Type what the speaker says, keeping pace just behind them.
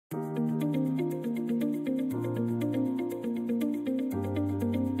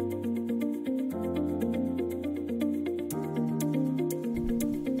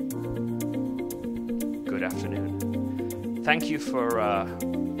Thank you for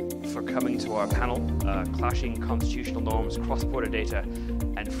coming to our panel, Clashing Constitutional Norms, Cross-Border Data,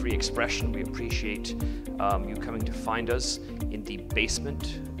 and Free Expression. We appreciate you coming to find us in the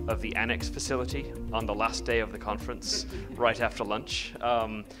basement of the Annex facility on the last day of the conference, right after lunch.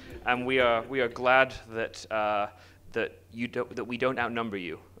 And we are glad that we don't outnumber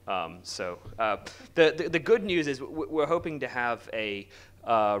you. The good news is we're hoping to have a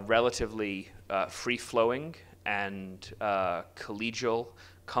relatively free-flowing and collegial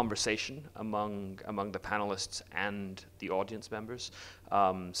conversation among the panelists and the audience members.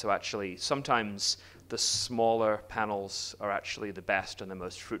 So actually, sometimes the smaller panels are actually the best and the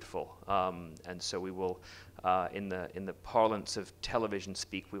most fruitful. And so we will, in the parlance of television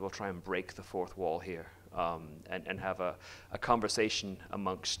speak, we will try and break the fourth wall here. And have a conversation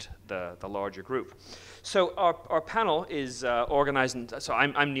amongst the larger group. So our panel is organized, so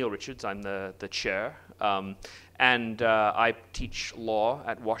I'm Neil Richards, I'm the chair, and I teach law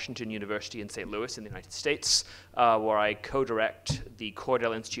at Washington University in St. Louis in the United States, where I co-direct the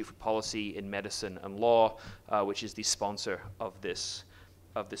Cordell Institute for Policy in Medicine and Law, which is the sponsor of this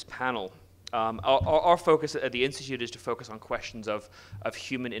panel. Our focus at the Institute is to focus on questions of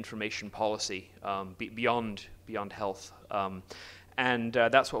human information policy beyond health. And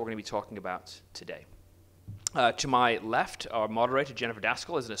that's what we're going to be talking about today. To my left, our moderator, Jennifer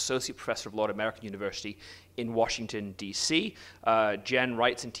Daskal, is an associate professor of law at American University in Washington, D.C. Jen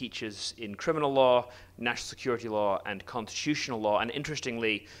writes and teaches in criminal law, national security law, and constitutional law. And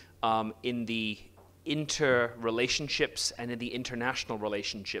interestingly, in the interrelationships and in the international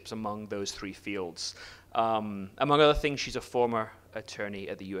relationships among those three fields. Among other things, she's a former attorney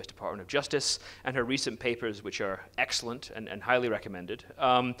at the U.S. Department of Justice, and her recent papers, which are excellent and highly recommended,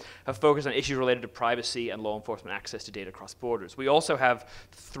 have focused on issues related to privacy and law enforcement access to data across borders. We also have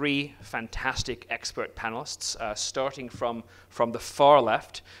three fantastic expert panelists, starting from the far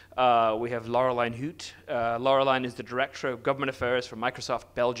left. We have Lorelein Hoet. Lorelein is the Director of Government Affairs for Microsoft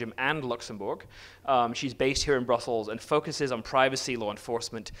Belgium and Luxembourg. She's based here in Brussels and focuses on privacy, law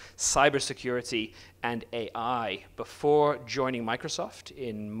enforcement, cybersecurity, and AI. Before joining Microsoft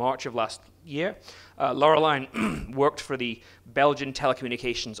in March of last year, Lorelein worked for the Belgian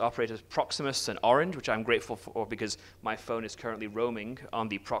telecommunications operators Proximus and Orange, which I'm grateful for because my phone is currently roaming on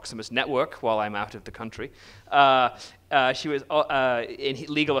the Proximus network while I'm out of the country. She was in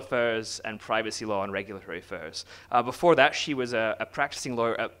legal affairs and privacy law and regulatory affairs. Before that, she was a practicing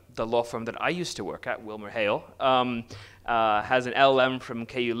lawyer at the law firm that I used to work at, WilmerHale. Has an LLM from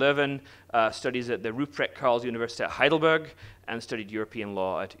KU Leuven, studies at the Ruprecht Karls University at Heidelberg, and studied European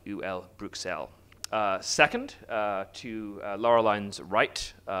law at UL Bruxelles. Second, to Lorelein's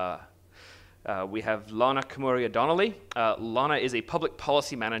right, we have Lanah Kammourieh Donnelly. Lanah is a public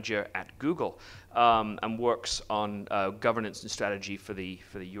policy manager at Google and works on governance and strategy for the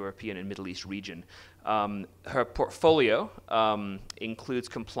European and Middle East region. Her portfolio includes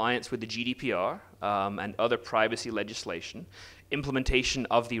compliance with the GDPR and other privacy legislation, implementation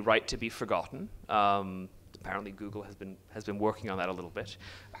of the right to be forgotten. Apparently Google has been working on that a little bit,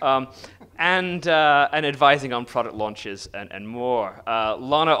 and advising on product launches and more.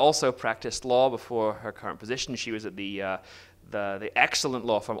 Lanah also practiced law before her current position. She was at the excellent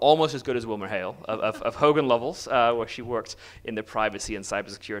law firm, almost as good as WilmerHale, of Hogan Lovells, where she worked in the privacy and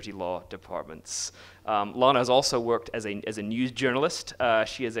cybersecurity law departments. Lanah has also worked as a news journalist.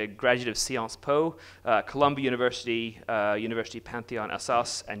 She is a graduate of Sciences Po, Columbia University, University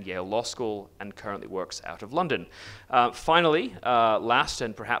Panthéon-Assas, and Yale Law School, and currently works out of London. Finally, last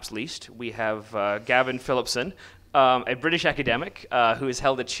and perhaps least, we have Gavin Philipson, a British academic who has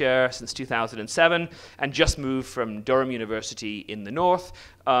held a chair since 2007 and just moved from Durham University in the north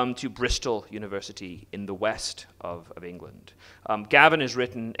to Bristol University in the west of England. Gavin has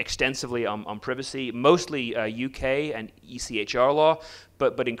written extensively on privacy, mostly UK and ECHR law,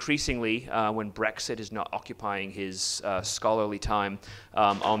 but increasingly when Brexit is not occupying his scholarly time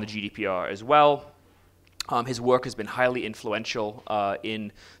on the GDPR as well. His work has been highly influential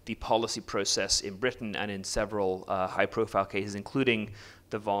in the policy process in Britain and in several high-profile cases, including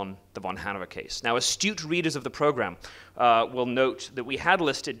the von Hanover case. Now, astute readers of the program will note that we had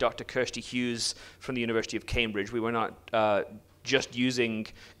listed Dr. Kirsty Hughes from the University of Cambridge. We were not just using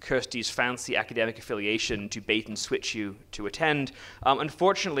Kirsty's fancy academic affiliation to bait and switch you to attend.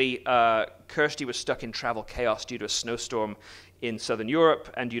 Unfortunately, Kirsty was stuck in travel chaos due to a snowstorm in Southern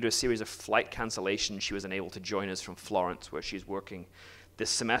Europe, and due to a series of flight cancellations, she was unable to join us from Florence, where she's working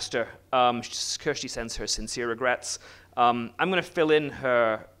this semester. Kirsty sends her sincere regrets. I'm going to fill in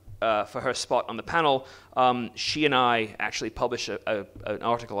her for her spot on the panel. She and I actually published an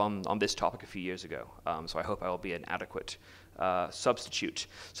article on this topic a few years ago, so I hope I will be an adequate substitute.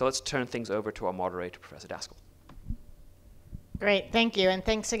 So let's turn things over to our moderator, Professor Daskal. Great, thank you, and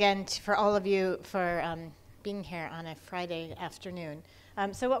thanks again for all of you for being here on a Friday afternoon.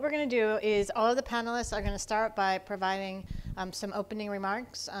 So what we're going to do is all of the panelists are going to start by providing some opening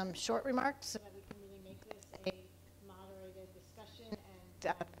remarks, short remarks, so that we can really make this a moderated discussion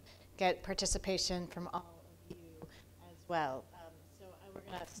and get participation from all of you as well. So we're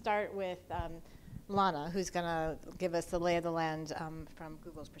going to start with Lanah, who's going to give us the lay of the land from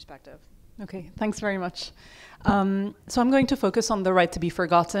Google's perspective. Okay, thanks very much. So I'm going to focus on the right to be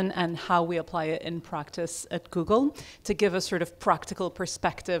forgotten and how we apply it in practice at Google to give a sort of practical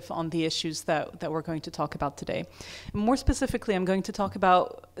perspective on the issues that we're going to talk about today. More specifically, I'm going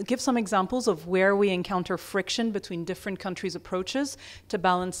to give some examples of where we encounter friction between different countries' approaches to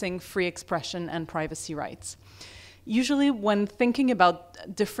balancing free expression and privacy rights. Usually when thinking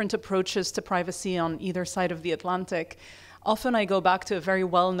about different approaches to privacy on either side of the Atlantic, often I go back to a very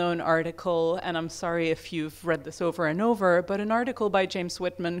well-known article, and I'm sorry if you've read this over and over, but an article by James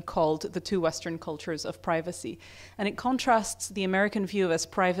Whitman called The Two Western Cultures of Privacy. And it contrasts the American view as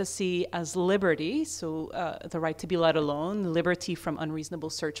privacy as liberty, so the right to be let alone, liberty from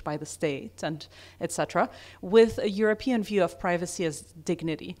unreasonable search by the state, and etc., with a European view of privacy as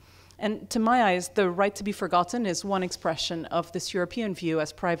dignity. And to my eyes, the right to be forgotten is one expression of this European view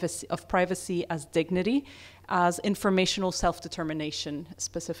as privacy as dignity, as informational self-determination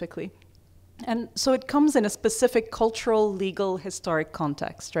specifically. And so it comes in a specific cultural, legal, historic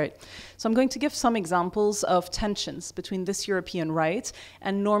context, right? So I'm going to give some examples of tensions between this European right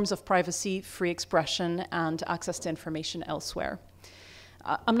and norms of privacy, free expression, and access to information elsewhere.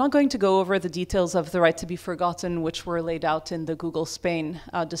 I'm not going to go over the details of the right to be forgotten, which were laid out in the Google Spain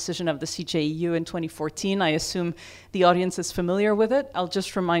decision of the CJEU in 2014. I assume the audience is familiar with it. I'll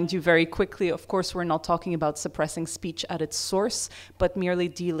just remind you very quickly, of course, we're not talking about suppressing speech at its source, but merely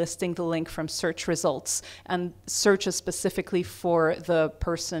delisting the link from search results and searches specifically for the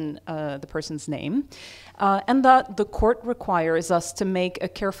person's name. And that the court requires us to make a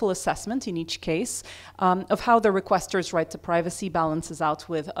careful assessment in each case of how the requester's right to privacy balances out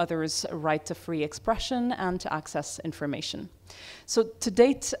with others' right to free expression and to access information. So to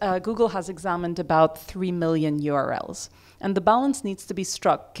date, Google has examined about 3 million URLs, and the balance needs to be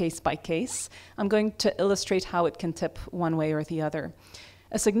struck case by case. I'm going to illustrate how it can tip one way or the other.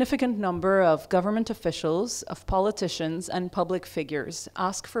 A significant number of government officials, of politicians, and public figures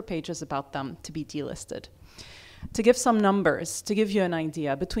ask for pages about them to be delisted. To give some numbers, to give you an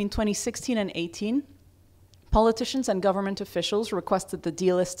idea, between 2016 and 18, politicians and government officials requested the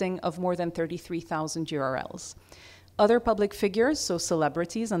delisting of more than 33,000 URLs. Other public figures, so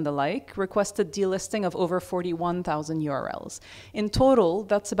celebrities and the like, requested delisting of over 41,000 URLs. In total,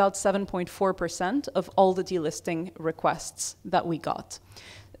 that's about 7.4% of all the delisting requests that we got.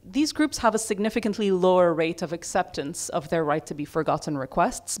 These groups have a significantly lower rate of acceptance of their right to be forgotten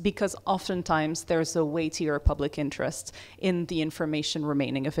requests because oftentimes there's a weightier public interest in the information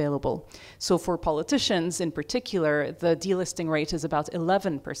remaining available. So for politicians in particular, the delisting rate is about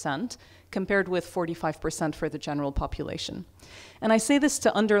 11%, compared with 45% for the general population. And I say this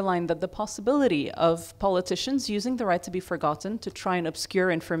to underline that the possibility of politicians using the right to be forgotten to try and obscure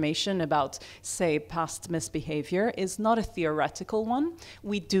information about, say, past misbehavior is not a theoretical one.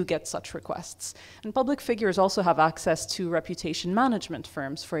 We do get such requests. And public figures also have access to reputation management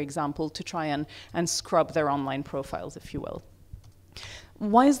firms, for example, to try and scrub their online profiles, if you will.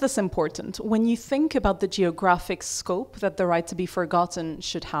 Why is this important? When you think about the geographic scope that the right to be forgotten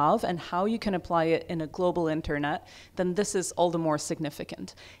should have and how you can apply it in a global internet, then this is all the more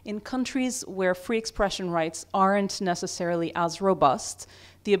significant. In countries where free expression rights aren't necessarily as robust,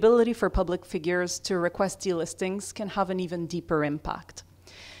 the ability for public figures to request delistings can have an even deeper impact.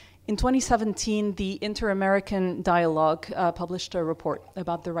 In 2017, the Inter-American Dialogue published a report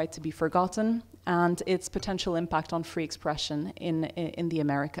about the right to be forgotten and its potential impact on free expression in the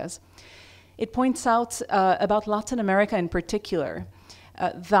Americas. It points out about Latin America in particular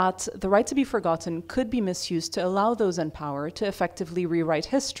that the right to be forgotten could be misused to allow those in power to effectively rewrite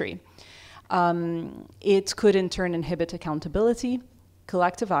history. It could in turn inhibit accountability,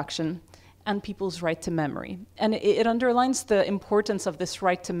 collective action, and people's right to memory. And it underlines the importance of this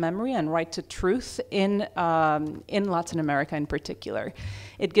right to memory and right to truth in Latin America in particular.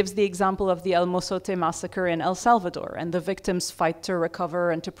 It gives the example of the El Mozote massacre in El Salvador and the victims' fight to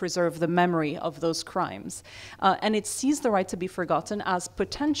recover and to preserve the memory of those crimes. And it sees the right to be forgotten as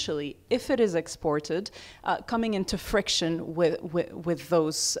potentially, if it is exported, coming into friction with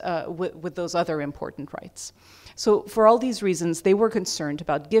those other important rights. So for all these reasons, they were concerned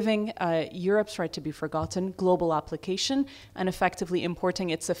about giving Europe's right to be forgotten global application and effectively importing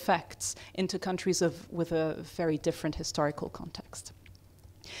its effects into countries with a very different historical context.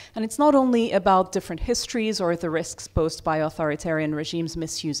 And it's not only about different histories or the risks posed by authoritarian regimes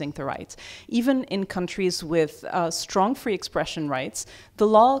misusing the right. Even in countries with strong free expression rights, the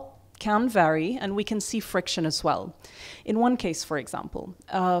law can vary, and we can see friction as well. In one case, for example,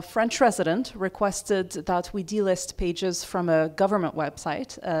 a French resident requested that we delist pages from a government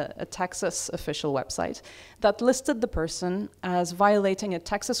website, a Texas official website, that listed the person as violating a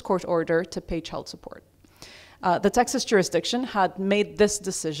Texas court order to pay child support. The Texas jurisdiction had made this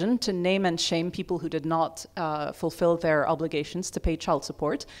decision to name and shame people who did not fulfill their obligations to pay child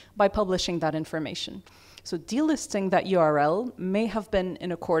support by publishing that information. So delisting that URL may have been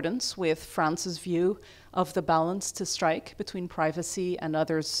in accordance with France's view of the balance to strike between privacy and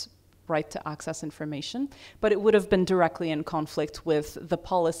others' right to access information, but it would have been directly in conflict with the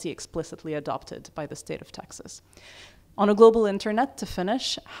policy explicitly adopted by the state of Texas. On a global internet, to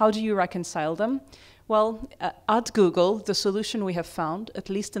finish, how do you reconcile them? Well, at Google, the solution we have found, at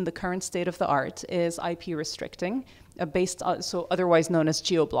least in the current state of the art, is IP restricting, so otherwise known as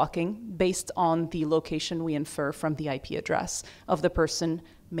geo-blocking, based on the location we infer from the IP address of the person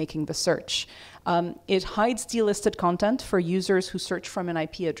making the search. It hides delisted content for users who search from an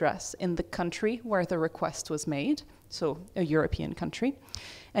IP address in the country where the request was made, so a European country.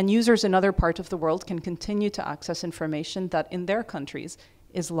 And users in other parts of the world can continue to access information that in their countries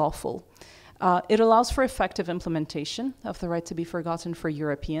is lawful. It allows for effective implementation of the right to be forgotten for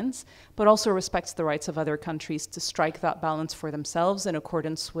Europeans, but also respects the rights of other countries to strike that balance for themselves in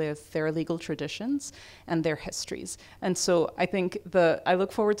accordance with their legal traditions and their histories. And so I think I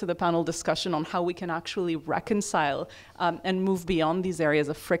look forward to the panel discussion on how we can actually reconcile and move beyond these areas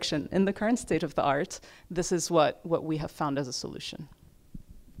of friction. In the current state of the art, this is what we have found as a solution.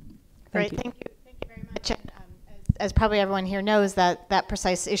 Great, thank you. Thank you very much. And, as probably everyone here knows, that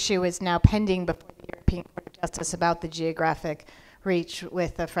precise issue is now pending before the European Court of Justice about the geographic reach,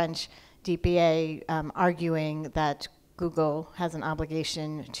 with the French DPA arguing that Google has an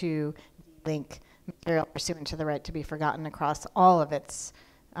obligation to link material pursuant to the right to be forgotten across all of its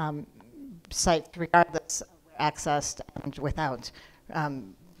sites, regardless of where accessed and without.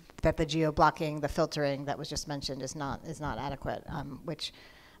 That the geo-blocking, the filtering that was just mentioned is not adequate, which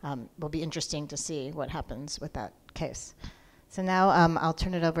will be interesting to see what happens with that case. So now I'll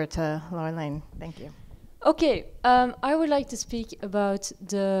turn it over to Lorelein. Thank you. Okay, I would like to speak about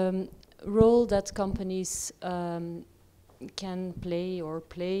the role that companies can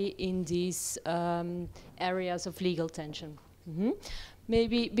play in these areas of legal tension.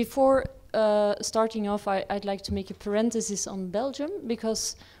 Maybe before starting off, I'd like to make a parenthesis on Belgium,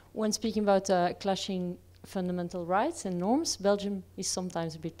 because when speaking about clashing fundamental rights and norms, Belgium is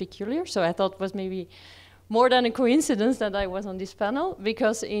sometimes a bit peculiar. So I thought it was maybe more than a coincidence that I was on this panel,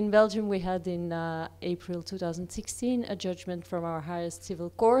 because in Belgium we had in April 2016 a judgment from our highest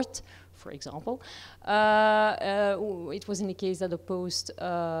civil court, for example. It was in a case that opposed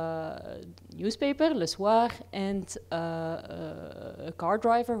newspaper, Le Soir, and a car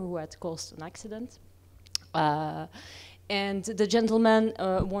driver who had caused an accident. And the gentleman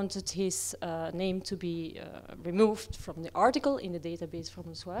wanted his name to be removed from the article in the database from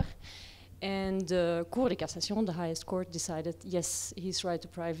Le Soir. And the Cour de Cassation, the highest court, decided, yes, his right to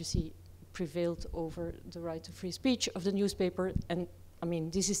privacy prevailed over the right to free speech of the newspaper. And I mean,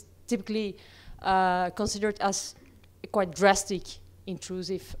 this is typically considered as a quite drastic,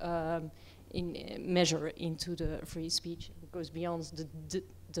 intrusive measure into the free speech. It goes beyond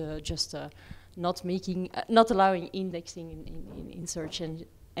the just not allowing indexing in search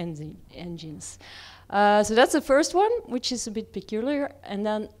engines. So that's the first one, which is a bit peculiar. And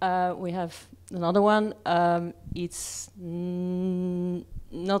then we have another one. It's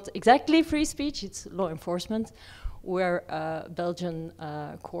not exactly free speech, it's law enforcement, where Belgian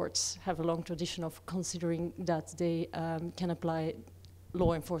courts have a long tradition of considering that they can apply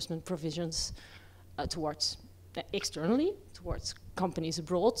law enforcement provisions towards externally, towards companies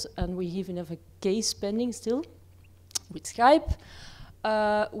abroad. And we even have a case pending still with Skype,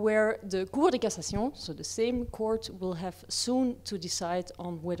 where the Cour de Cassation, so the same court, will have soon to decide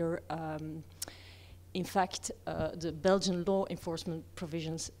on whether, in fact, the Belgian law enforcement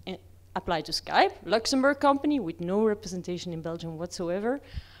provisions apply to Skype, Luxembourg company with no representation in Belgium whatsoever,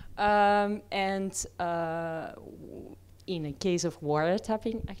 and in a case of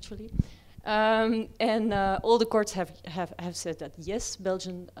wiretapping, actually. And all the courts have said that yes,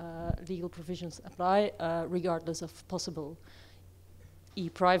 Belgian legal provisions apply, regardless of possible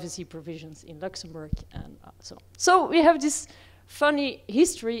e-privacy provisions in Luxembourg and so on. So we have this funny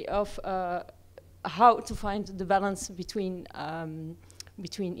history of how to find the balance between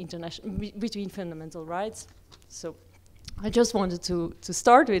between fundamental rights. So I just wanted to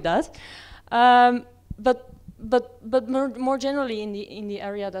start with that, but more generally in the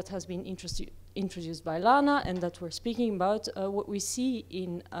area that has been introduced by Lanah and that we're speaking about, what we see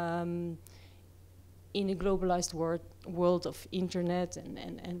in a globalized world of internet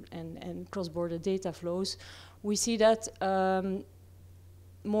and cross-border data flows, we see that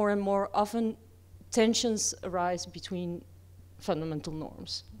more and more often tensions arise between fundamental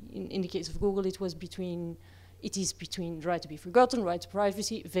norms. In the case of Google, it is between the right to be forgotten, right to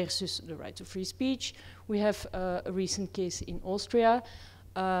privacy, versus the right to free speech. We have a recent case in Austria.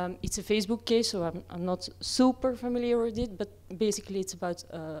 It's a Facebook case, so I'm not super familiar with it, but basically it's about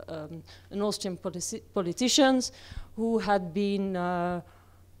an Austrian politician who had been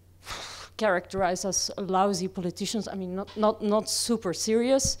characterized as lousy politicians. I mean, not super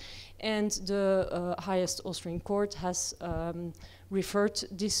serious. And the highest Austrian court has referred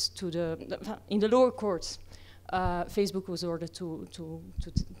this to in the lower courts. Facebook was ordered to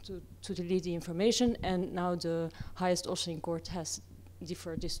delete the information, and now the highest Austrian court has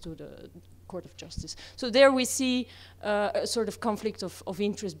deferred this to the Court of Justice. So there we see a sort of conflict of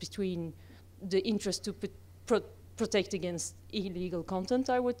interest between the interest to protect against illegal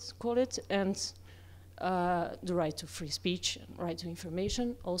content, I would call it, and the right to free speech, right to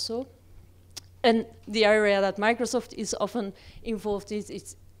information also. And the area that Microsoft is often involved in,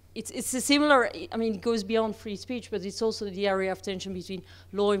 it's a similar, I mean, it goes beyond free speech, but it's also the area of tension between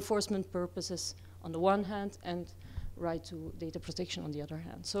law enforcement purposes on the one hand and right to data protection on the other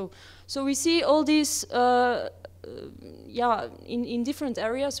hand. So we see all these, in different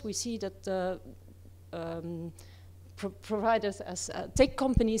areas, we see that providers as tech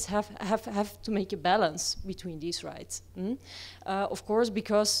companies have to make a balance between these rights. Of course,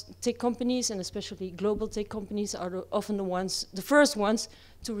 because tech companies, and especially global tech companies, are often the first ones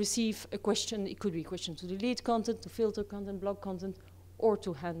to receive a question. It could be a question to delete content, to filter content, block content, or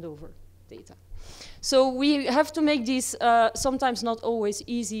to hand over data. So we have to make these sometimes not always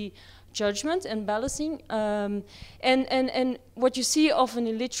easy judgment and balancing. And what you see often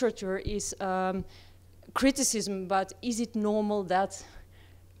in literature is criticism about, is it normal that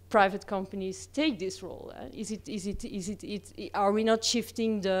private companies take this role? Are we not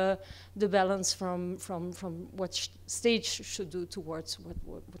shifting the balance from what state should do towards what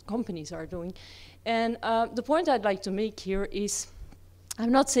companies are doing? And the point I'd like to make here is,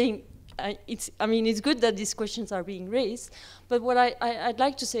 I'm not saying it's good that these questions are being raised, but what I'd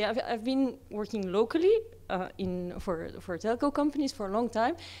like to say, I've been working locally for telco companies for a long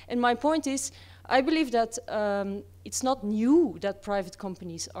time, and my point is, I believe that it's not new that private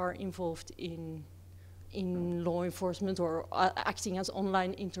companies are involved in law enforcement or acting as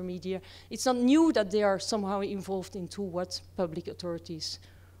online intermediary. It's not new that they are somehow involved into what public authorities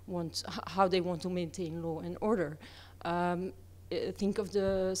want, how they want to maintain law and order. Think of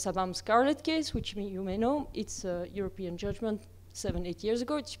the Sabam Scarlett case, which you may know. It's a European judgment 7-8 years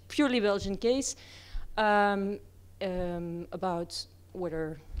ago. It's a purely Belgian case about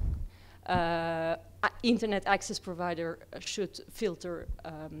whether internet access provider should filter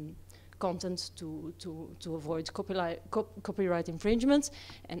content to avoid copyright infringements,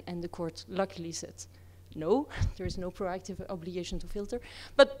 and the court luckily said no, there is no proactive obligation to filter.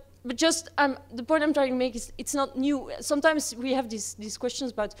 But just the point I'm trying to make is it's not new. Sometimes we have these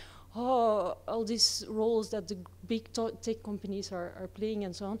questions about all these roles that the big tech companies are playing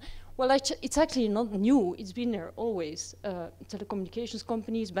and so on. Well, it's actually not new. It's been there always. Telecommunications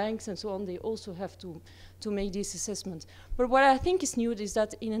companies, banks, and so on, they also have to make this assessment. But what I think is new is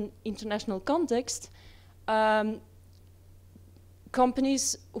that in an international context,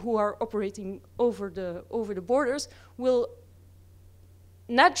 companies who are operating over the borders will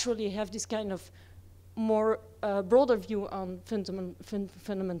naturally have this kind of more broader view on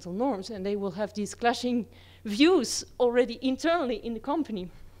fundamental norms, and they will have these clashing views already internally in the company.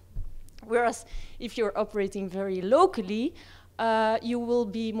 Whereas if you're operating very locally, you will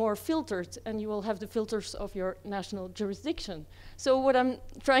be more filtered, and you will have the filters of your national jurisdiction. So what I'm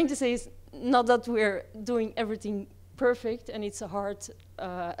trying to say is not that we're doing everything perfect, and it's a hard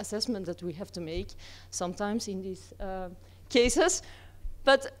assessment that we have to make sometimes in these cases.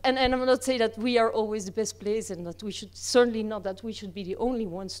 But, and I'm not saying that we are always the best place, and that we should, certainly not that we should be the only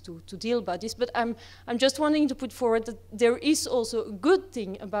ones to deal about this, but I'm just wanting to put forward that there is also a good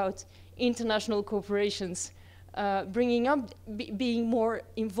thing about international corporations bringing up, being more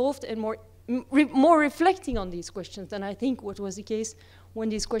involved and more reflecting on these questions than I think what was the case when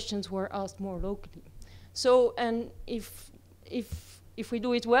these questions were asked more locally. So, and if we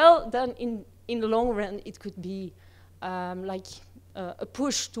do it well, then in the long run it could be like a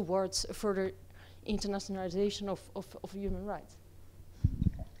push towards a further internationalization of human rights.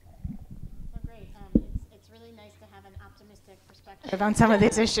 Well, great. It's really nice to have an optimistic perspective on some of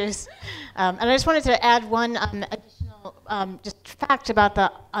these issues. And I just wanted to add one additional just fact about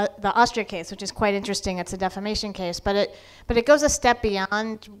the Austria case, which is quite interesting. It's a defamation case, but it goes a step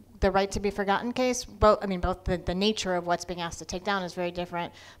beyond the right to be forgotten case. Both the nature of what's being asked to take down is very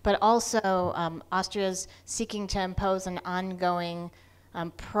different, but also Austria's seeking to impose an ongoing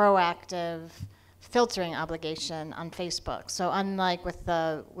proactive filtering obligation on Facebook. So unlike with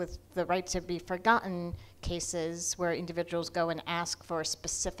the right to be forgotten cases where individuals go and ask for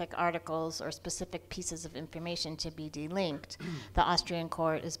specific articles or specific pieces of information to be delinked, the Austrian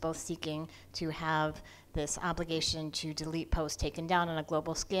court is both seeking to have this obligation to delete posts taken down on a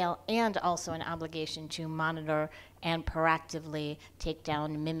global scale, and also an obligation to monitor and proactively take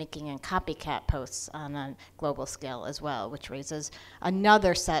down mimicking and copycat posts on a global scale as well, which raises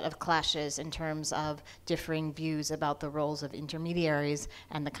another set of clashes in terms of differing views about the roles of intermediaries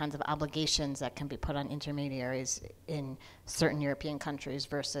and the kinds of obligations that can be put on intermediaries in certain European countries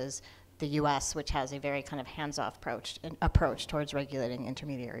versus the US, which has a very kind of hands-off approach towards regulating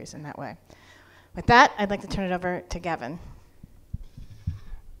intermediaries in that way. With that, I'd like to turn it over to Gavin.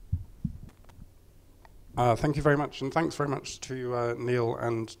 Thank you very much, and thanks very much to Neil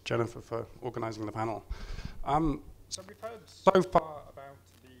and Jennifer for organising the panel. So we've heard so far about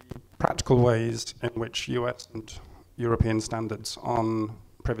the practical ways in which US and European standards on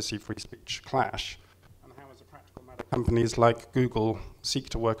privacy free speech clash, and how, as a practical matter, companies like Google seek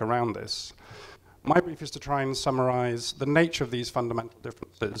to work around this. My brief is to try and summarise the nature of these fundamental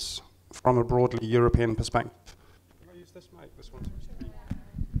differences from a broadly European perspective. Can I use this mic? This one.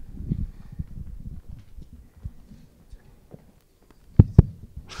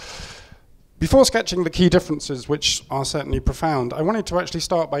 Before sketching the key differences, which are certainly profound, I wanted to actually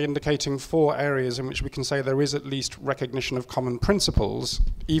start by indicating 4 areas in which we can say there is at least recognition of common principles,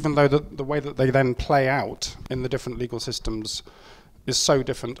 even though the way that they then play out in the different legal systems is so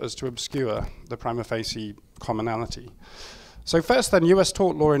different as to obscure the prima facie commonality. So first then, US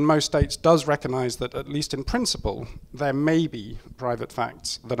tort law in most states does recognize that, at least in principle, there may be private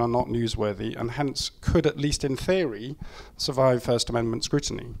facts that are not newsworthy and hence could, at least in theory, survive First Amendment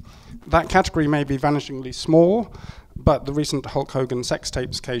scrutiny. That category may be vanishingly small, but the recent Hulk Hogan sex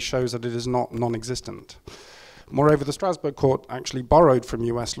tapes case shows that it is not non-existent. Moreover, the Strasbourg court actually borrowed from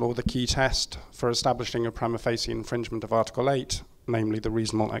US law the key test for establishing a prima facie infringement of Article 8, namely the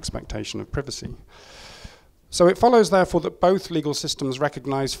reasonable expectation of privacy. So it follows, therefore, that both legal systems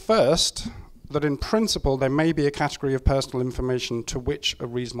recognize, first, that in principle there may be a category of personal information to which a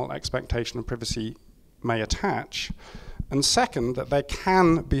reasonable expectation of privacy may attach, and second, that there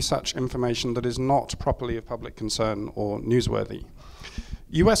can be such information that is not properly of public concern or newsworthy.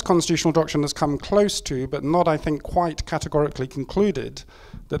 US constitutional doctrine has come close to, but not, I think, quite categorically concluded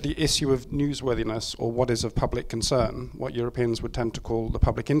that the issue of newsworthiness, or what is of public concern, what Europeans would tend to call the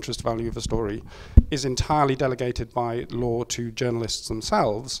public interest value of a story, is entirely delegated by law to journalists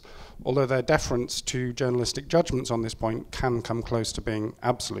themselves, although their deference to journalistic judgments on this point can come close to being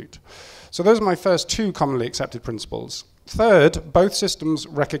absolute. So those are my first 2 commonly accepted principles. Third, both systems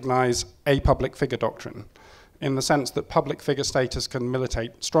recognize a public figure doctrine, in the sense that public figure status can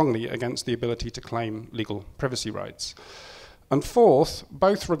militate strongly against the ability to claim legal privacy rights. And fourth,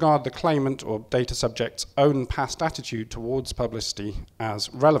 both regard the claimant or data subject's own past attitude towards publicity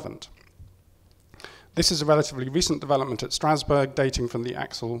as relevant. This is a relatively recent development at Strasbourg, dating from the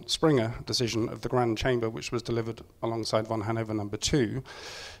Axel Springer decision of the Grand Chamber, which was delivered alongside von Hanover No. 2,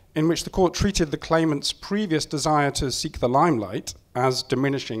 in which the court treated the claimant's previous desire to seek the limelight as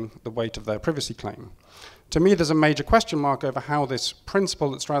diminishing the weight of their privacy claim. To me, there's a major question mark over how this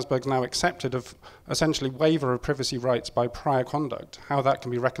principle that Strasbourg's now accepted of essentially waiver of privacy rights by prior conduct, how that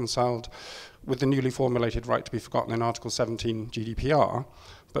can be reconciled with the newly formulated right to be forgotten in Article 17 GDPR.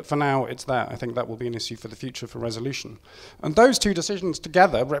 But for now, it's there. I think that will be an issue for the future for resolution. And those two decisions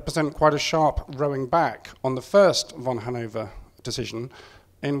together represent quite a sharp rowing back on the first von Hanover decision,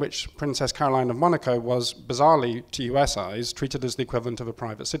 in which Princess Caroline of Monaco was, bizarrely to US eyes, treated as the equivalent of a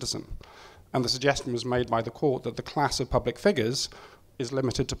private citizen. And the suggestion was made by the court that the class of public figures is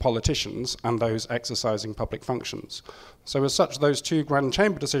limited to politicians and those exercising public functions. So as such, those two Grand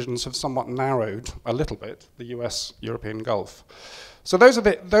Chamber decisions have somewhat narrowed a little bit the US-European Gulf. So those are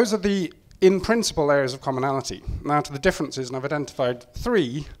the in-principle areas of commonality. Now to the differences, and I've identified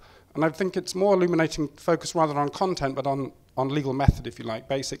three, and I think it's more illuminating focus rather on content, but on legal method, if you like,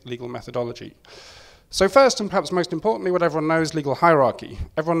 basic legal methodology. So first, and perhaps most importantly, what everyone knows, legal hierarchy.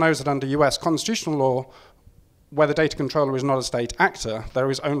 Everyone knows that under US constitutional law, where the data controller is not a state actor, there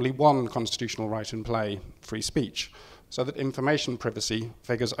is only one constitutional right in play, free speech, so that information privacy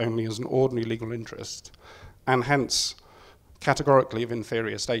figures only as an ordinary legal interest, and hence categorically of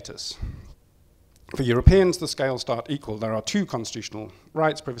inferior status. For Europeans, the scales start equal. There are two constitutional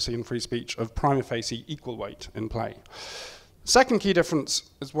rights, privacy and free speech, of prima facie equal weight in play. Second key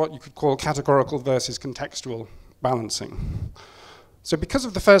difference is what you could call categorical versus contextual balancing. So because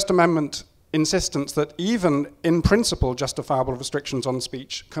of the First Amendment insistence that even in principle justifiable restrictions on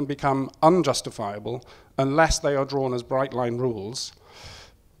speech can become unjustifiable unless they are drawn as bright line rules,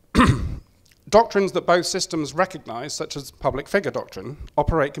 doctrines that both systems recognize, such as public figure doctrine,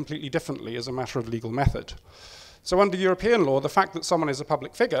 operate completely differently as a matter of legal method. So under European law, the fact that someone is a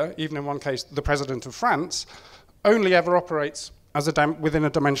public figure, even in one case the President of France, only ever operates as within a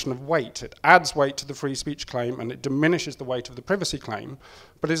dimension of weight. It adds weight to the free speech claim and it diminishes the weight of the privacy claim,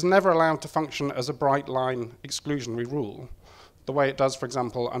 but is never allowed to function as a bright line exclusionary rule, the way it does, for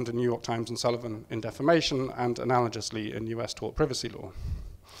example, under New York Times and Sullivan in defamation and analogously in US tort privacy law.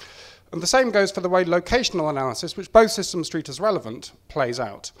 And the same goes for the way locational analysis, which both systems treat as relevant, plays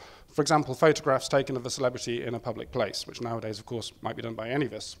out. For example, photographs taken of a celebrity in a public place, which nowadays, of course, might be done by any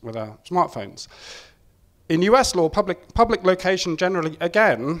of us with our smartphones. In US law, public location generally,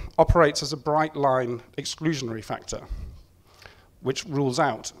 again, operates as a bright line exclusionary factor, which rules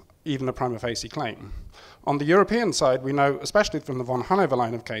out even a prima facie claim. On the European side, we know, especially from the von Hanover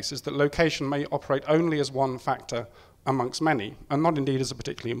line of cases, that location may operate only as one factor amongst many, and not indeed as a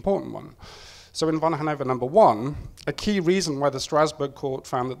particularly important one. So in von Hanover number 1, a key reason why the Strasbourg court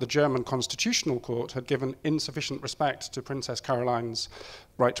found that the German constitutional court had given insufficient respect to Princess Caroline's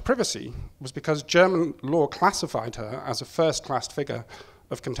right to privacy was because German law classified her as a first-class figure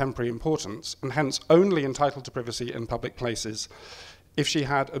of contemporary importance, and hence only entitled to privacy in public places if she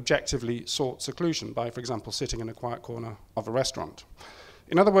had objectively sought seclusion by, for example, sitting in a quiet corner of a restaurant.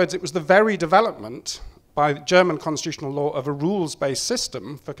 In other words, it was the very development by German constitutional law of a rules-based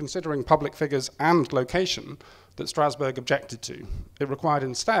system for considering public figures and location that Strasbourg objected to. It required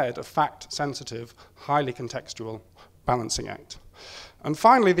instead a fact-sensitive, highly contextual balancing act. And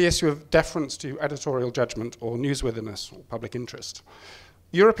finally, the issue of deference to editorial judgment or newsworthiness or public interest.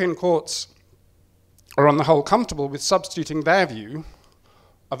 European courts are on the whole comfortable with substituting their view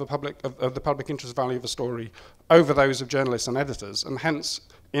of the public interest value of a story over those of journalists and editors, and hence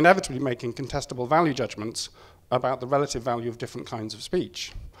inevitably making contestable value judgments about the relative value of different kinds of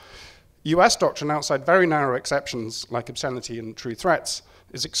speech. US doctrine, outside very narrow exceptions like obscenity and true threats,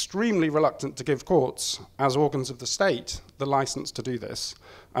 is extremely reluctant to give courts, as organs of the state, the license to do this,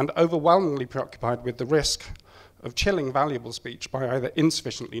 and overwhelmingly preoccupied with the risk of chilling valuable speech by either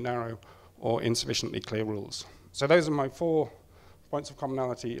insufficiently narrow or insufficiently clear rules. So those are my 4 points of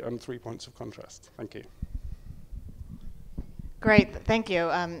commonality and 3 points of contrast. Thank you. Great, thank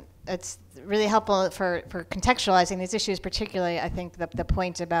you. It's really helpful for contextualizing these issues, particularly I think the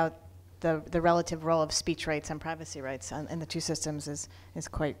point about the relative role of speech rights and privacy rights in the two systems is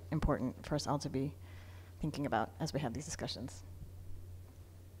quite important for us all to be thinking about as we have these discussions.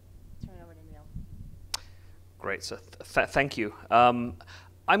 Turn it over to Neil. Great, so thank you. I'm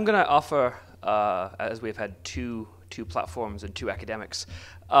going to offer, as we've had two platforms and 2 academics,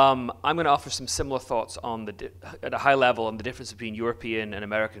 I'm going to offer some similar thoughts on at a high level on the difference between European and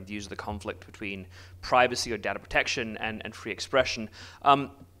American views of the conflict between privacy or data protection and free expression.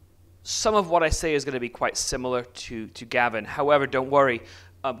 Some of what I say is going to be quite similar to Gavin. However, don't worry,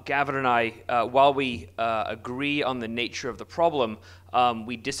 Gavin and I, while we agree on the nature of the problem,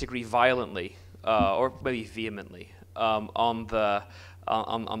 we disagree violently, or maybe vehemently, on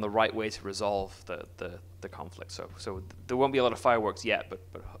the right way to resolve the conflict. So there won't be a lot of fireworks yet,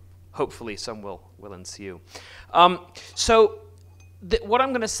 but hopefully some will ensue. What I'm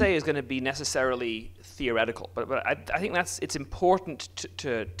going to say is going to be necessarily theoretical, but I think it's important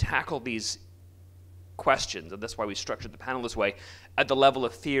to tackle these questions, and that's why we structured the panel this way, at the level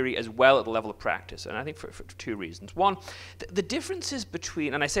of theory as well at the level of practice, and I think for two reasons. One, the differences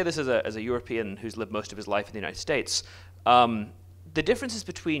between, and I say this as a European who's lived most of his life in the United States, the differences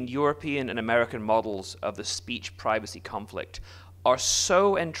between European and American models of the speech privacy conflict are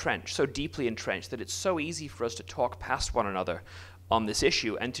so entrenched, so deeply entrenched, that it's so easy for us to talk past one another on this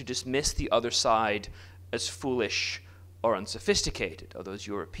issue and to dismiss the other side as foolish or unsophisticated. Oh, those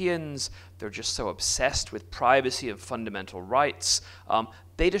Europeans, they're just so obsessed with privacy and fundamental rights.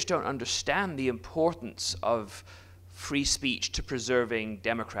 They just don't understand the importance of free speech to preserving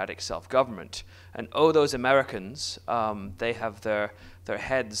democratic self-government. And oh, those Americans, they have their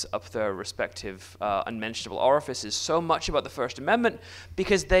heads up their respective unmentionable orifices so much about the First Amendment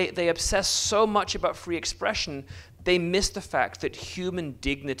because they obsess so much about free expression, they miss the fact that human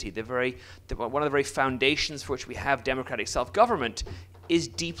dignity, one of the very foundations for which we have democratic self-government, is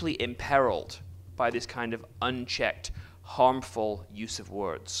deeply imperiled by this kind of unchecked, harmful use of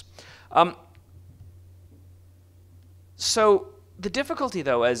words. So the difficulty,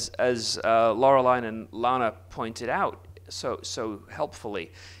 though, as Lorelein and Lanah pointed out so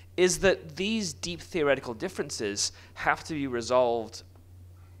helpfully, is that these deep theoretical differences have to be resolved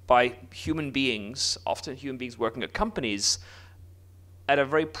by human beings, often human beings working at companies, at a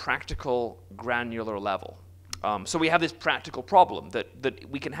very practical, granular level. So we have this practical problem that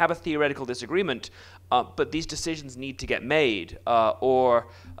we can have a theoretical disagreement, but these decisions need to get made, or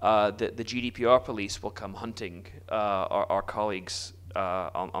the GDPR police will come hunting our colleagues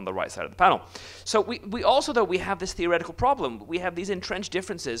on the right side of the panel. So we also, though, we have this theoretical problem. We have these entrenched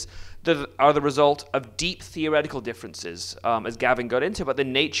differences that are the result of deep theoretical differences, as Gavin got into, about the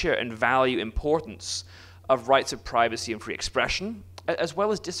nature and value, importance of rights of privacy and free expression, as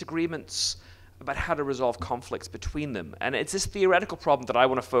well as disagreements about how to resolve conflicts between them. And it's this theoretical problem that I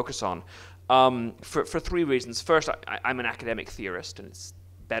want to focus on for three reasons. First, I'm an academic theorist, and it's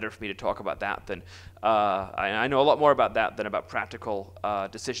better for me to talk about that than, I know a lot more about that than about practical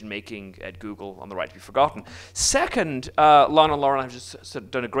decision-making at Google on the right to be forgotten. Second, Lanah and Lorelein have just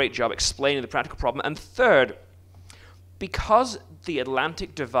done a great job explaining the practical problem. And third, because the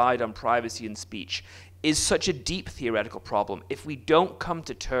Atlantic divide on privacy and speech is such a deep theoretical problem, if we don't come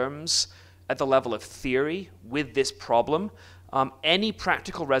to terms at the level of theory with this problem, any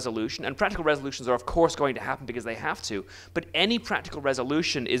practical resolution, and practical resolutions are of course going to happen because they have to, but any practical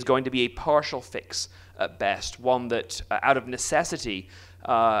resolution is going to be a partial fix at best, one that out of necessity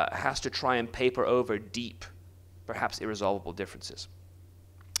has to try and paper over deep, perhaps irresolvable differences.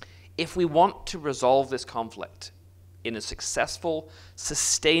 If we want to resolve this conflict in a successful,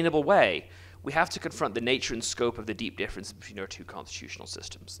 sustainable way, we have to confront the nature and scope of the deep differences between our two constitutional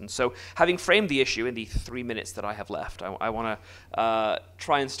systems. And so, having framed the issue in the 3 minutes that I have left, I want to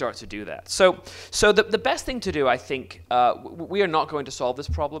try and start to do that. So the best thing to do, I think, we are not going to solve this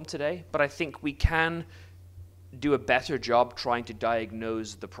problem today, but I think we can do a better job trying to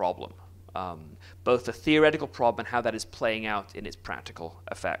diagnose the problem. Both the theoretical problem and how that is playing out in its practical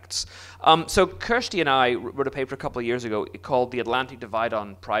effects. So Kirsty and I wrote a paper a couple of years ago called The Atlantic Divide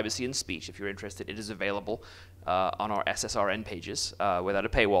on Privacy and Speech. If you're interested, it is available on our SSRN pages without a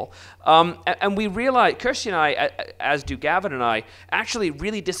paywall. And we realized, Kirsty and I, as do Gavin and I, actually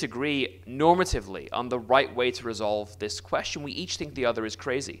really disagree normatively on the right way to resolve this question. We each think the other is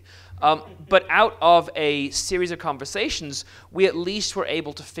crazy. But out of a series of conversations, we at least were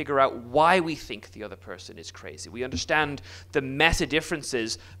able to figure out why we think the other person is crazy. We understand the meta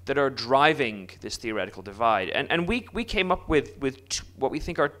differences that are driving this theoretical divide. And we came up with what we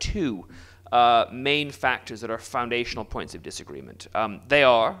think are two main factors that are foundational points of disagreement. They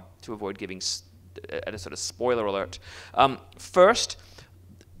are, to avoid giving a sort of spoiler alert, first,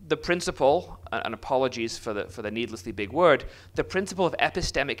 the principle, and apologies for the needlessly big word, the principle of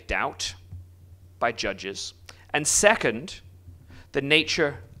epistemic doubt by judges. And second, the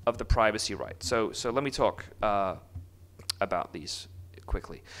nature of the privacy right. So let me talk about these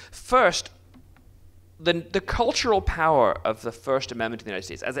quickly. First, the cultural power of the First Amendment to the United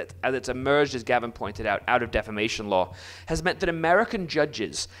States, as it's emerged, as Gavin pointed out of defamation law, has meant that American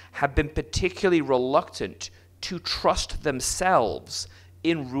judges have been particularly reluctant to trust themselves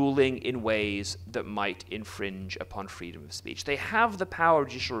in ruling in ways that might infringe upon freedom of speech. They have the power of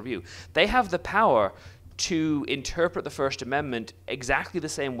judicial review. They have the power to interpret the First Amendment exactly the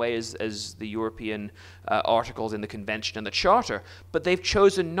same way as the European articles in the Convention and the Charter, but they've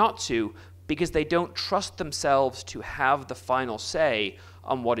chosen not to because they don't trust themselves to have the final say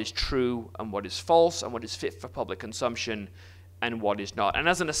on what is true and what is false and what is fit for public consumption and what is not. And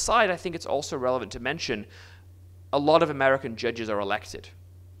as an aside, I think it's also relevant to mention a lot of American judges are elected.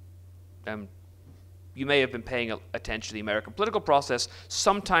 you may have been paying attention to the American political process.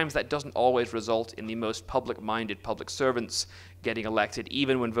 Sometimes that doesn't always result in the most public-minded public servants getting elected,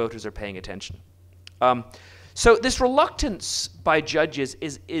 even when voters are paying attention. So this reluctance by judges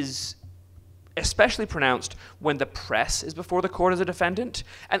is especially pronounced when the press is before the court as a defendant.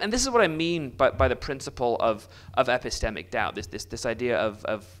 And this is what I mean by the principle of epistemic doubt, this idea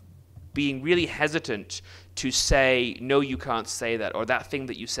of being really hesitant to say, no, you can't say that, or that thing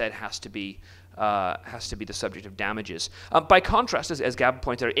that you said has to be the subject of damages. By contrast, as Gavin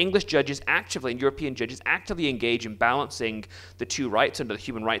pointed out, English judges actively, and European judges actively engage in balancing the two rights under the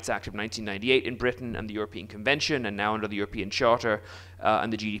Human Rights Act of 1998 in Britain and the European Convention, and now under the European Charter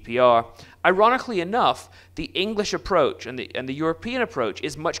and the GDPR. Ironically enough, the English approach and the European approach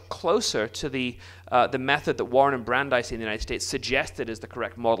is much closer to the method that Warren and Brandeis in the United States suggested as the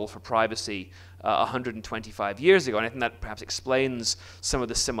correct model for privacy 125 years ago, and I think that perhaps explains some of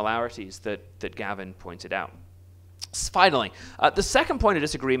the similarities that Gavin pointed out. Finally, the second point of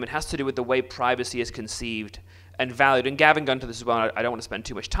disagreement has to do with the way privacy is conceived and valued, and Gavin got into this as well. I don't want to spend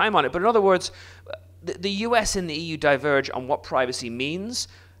too much time on it, but in other words, the US and the EU diverge on what privacy means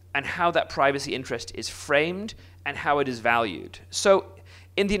and how that privacy interest is framed and how it is valued. So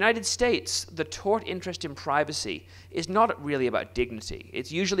in the United States, the tort interest in privacy is not really about dignity.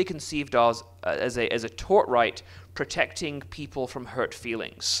 It's usually conceived as a tort right protecting people from hurt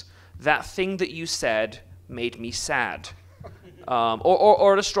feelings. That thing that you said made me sad.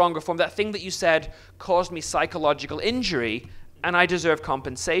 Or a stronger form, that thing that you said caused me psychological injury and I deserve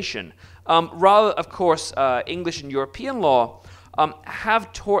compensation. Rather, of course, English and European law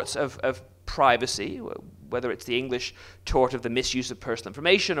have torts of privacy, whether it's the English tort of the misuse of personal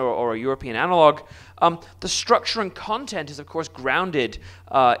information or a European analog. The structure and content is, of course, grounded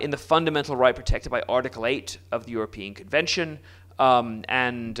in the fundamental right protected by Article 8 of the European Convention,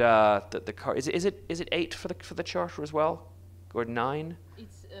 and is it 8 for the Charter as well, or 9?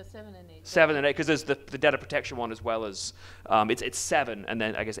 It's 7 and 8. 7 and 8, because there's the data protection one as well as it's 7, and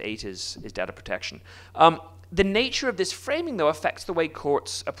then I guess 8 is data protection. The nature of this framing, though, affects the way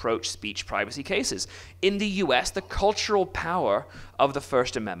courts approach speech privacy cases. In the US, the cultural power of the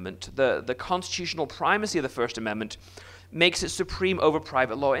First Amendment, the constitutional primacy of the First Amendment, makes it supreme over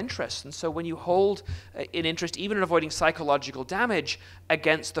private law interests. And so when you hold an interest, even in avoiding psychological damage,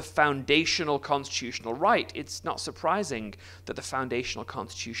 against the foundational constitutional right, it's not surprising that the foundational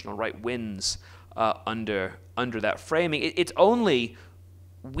constitutional right wins under that framing. It's only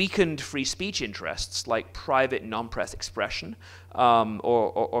weakened free speech interests like private non-press expression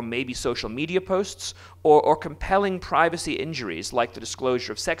or maybe social media posts or compelling privacy injuries like the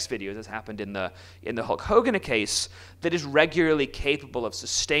disclosure of sex videos, as happened in the Hulk Hogan case, that is regularly capable of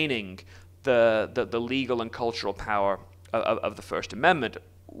sustaining the legal and cultural power of the First Amendment.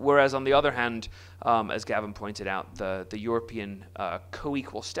 Whereas on the other hand, as Gavin pointed out, the European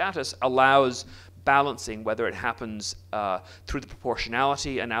co-equal status allows balancing, whether it happens through the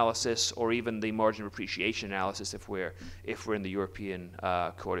proportionality analysis or even the margin of appreciation analysis if we're in the European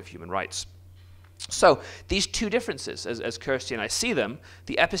Court of Human Rights. So these two differences, as Kirsty and I see them,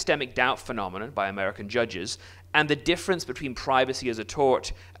 the epistemic doubt phenomenon by American judges and the difference between privacy as a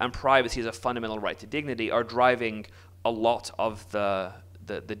tort and privacy as a fundamental right to dignity, are driving a lot of the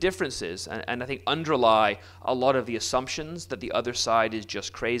differences and I think underlie a lot of the assumptions that the other side is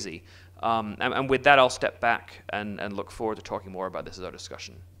just crazy. And with that, I'll step back and look forward to talking more about this as our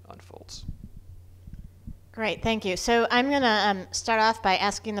discussion unfolds. Great, thank you. So I'm going to start off by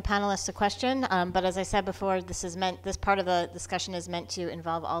asking the panelists a question, but as I said before, this part of the discussion is meant to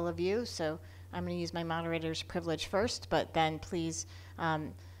involve all of you, so I'm going to use my moderator's privilege first, but then please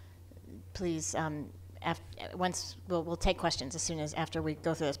we'll take questions as soon as after we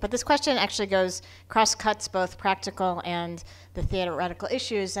go through this. But this question actually cross-cuts both practical and the theoretical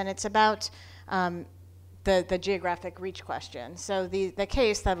issues, and it's about the geographic reach question. So the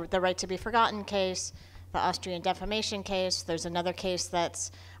case, the right to be forgotten case, the Austrian defamation case, there's another case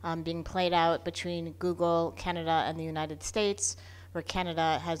that's being played out between Google, Canada, and the United States, where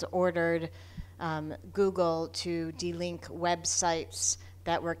Canada has ordered Google to delink websites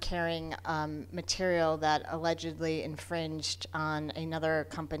that were carrying material that allegedly infringed on another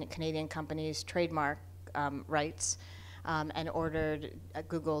Canadian company's trademark rights, and ordered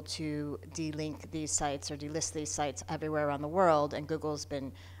Google to delink these sites or delist these sites everywhere around the world. And Google's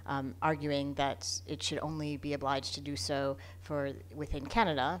been arguing that it should only be obliged to do so within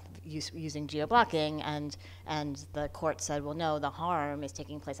Canada using geo-blocking, and the court said, well, no, the harm is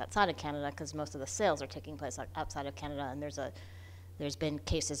taking place outside of Canada because most of the sales are taking place outside of Canada, and there's a there's been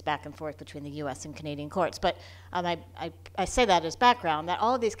cases back and forth between the US and Canadian courts. But I say that as background, that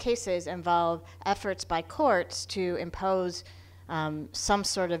all of these cases involve efforts by courts to impose some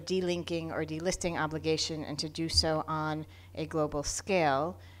sort of delinking or delisting obligation, and to do so on a global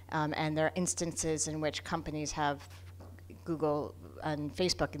scale. And there are instances in which companies have, Google and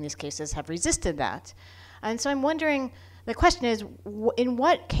Facebook in these cases, have resisted that. And so I'm wondering, the question is, in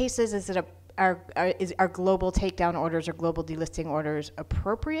what cases is it are global takedown orders or global delisting orders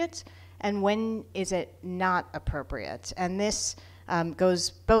appropriate, and when is it not appropriate? And this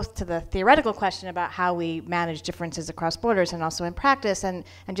goes both to the theoretical question about how we manage differences across borders, and also in practice. And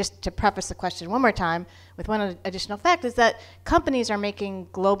just to preface the question one more time with one additional fact, is that companies are making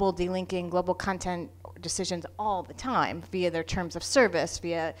global delinking, global content decisions all the time via their terms of service,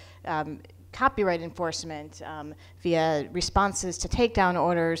 via copyright enforcement, via responses to takedown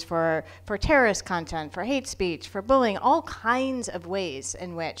orders for terrorist content, for hate speech, for bullying, all kinds of ways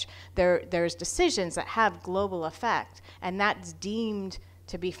in which there's decisions that have global effect, and that's deemed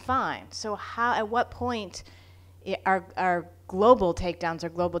to be fine. So at what point are global takedowns or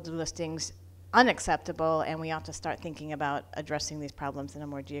global delistings unacceptable, and we ought to start thinking about addressing these problems in a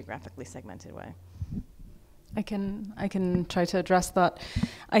more geographically segmented way? I can try to address that.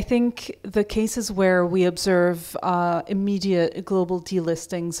 I think the cases where we observe immediate global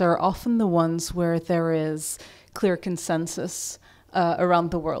delistings are often the ones where there is clear consensus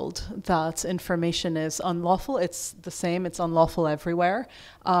around the world that information is unlawful. It's the same, it's unlawful everywhere,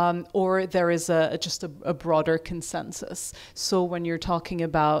 or there is just a broader consensus. So when you're talking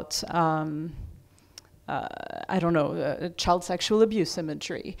about I don't know, child sexual abuse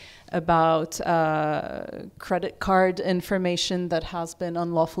imagery, about credit card information that has been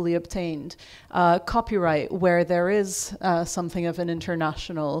unlawfully obtained, copyright, where there is something of an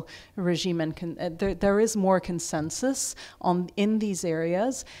international regime, and there is more consensus in these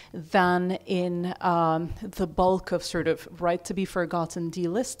areas than in the bulk of sort of right to be forgotten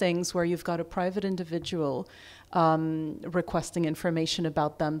delistings, where you've got a private individual requesting information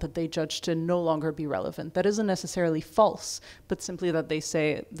about them that they judge to no longer be relevant. That isn't necessarily false, but simply that they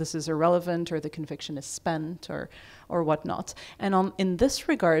say this is irrelevant, or the conviction is spent, or whatnot. And in this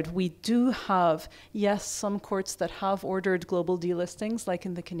regard, we do have, yes, some courts that have ordered global delistings, like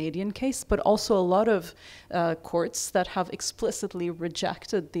in the Canadian case, but also a lot of courts that have explicitly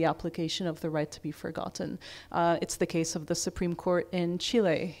rejected the application of the right to be forgotten. It's the case of the Supreme Court in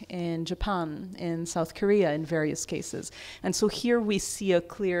Chile, in Japan, in South Korea, in various cases. And so here we see a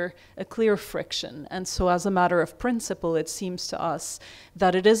clear friction. And so as a matter of principle, it seems to us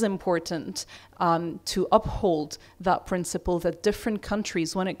that it is important to uphold that principle, that different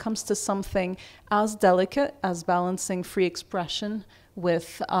countries, when it comes to something as delicate as balancing free expression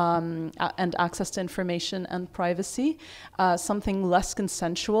with and access to information and privacy, something less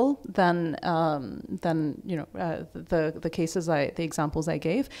consensual than the cases the examples I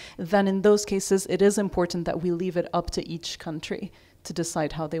gave, then in those cases it is important that we leave it up to each country to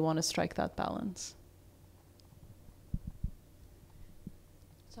decide how they want to strike that balance.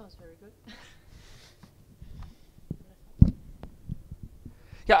 Sounds very good.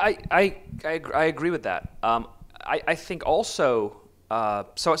 Yeah, I agree with that. I think also,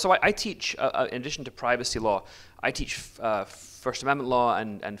 so I teach, in addition to privacy law, I teach First Amendment law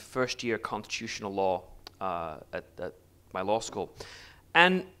and first-year constitutional law at my law school.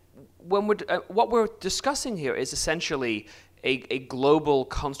 And when what we're discussing here is essentially a global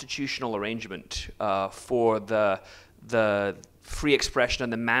constitutional arrangement for the free expression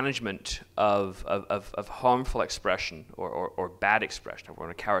and the management of harmful expression or bad expression, if we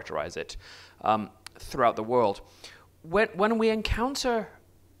want to characterize it, throughout the world. When we encounter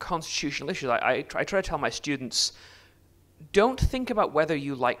constitutional issues, I try to tell my students, don't think about whether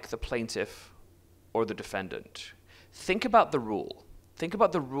you like the plaintiff or the defendant. Think about the rule. Think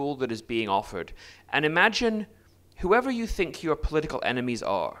about the rule that is being offered. And imagine whoever you think your political enemies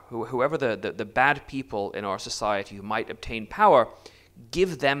are, whoever the bad people in our society who might obtain power,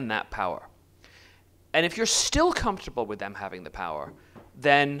 give them that power. And if you're still comfortable with them having the power,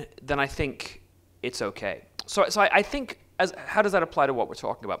 then I think it's okay. So I think, how does that apply to what we're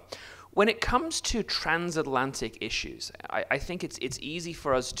talking about? When it comes to transatlantic issues, I think it's easy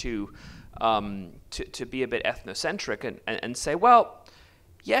for us to be a bit ethnocentric and say, well,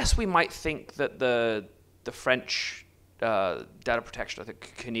 yes, we might think that the French data protection, I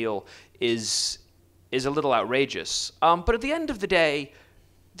think CNIL, is a little outrageous. But at the end of the day,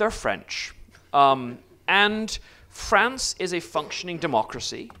 they're French. And France is a functioning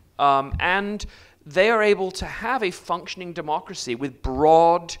democracy. And they are able to have a functioning democracy with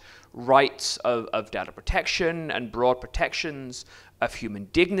broad rights of data protection and broad protections of human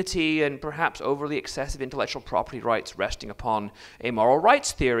dignity and perhaps overly excessive intellectual property rights resting upon a moral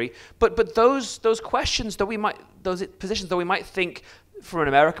rights theory. But those questions that we might, those positions that we might think from an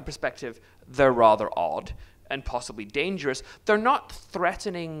American perspective, they're rather odd and possibly dangerous, they're not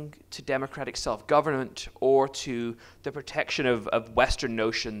threatening to democratic self-government or to the protection of Western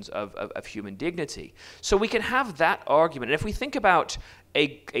notions of human dignity. So we can have that argument. And if we think about a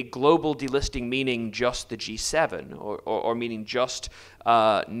global delisting meaning just the G7 or meaning just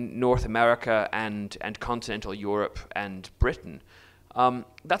North America and continental Europe and Britain,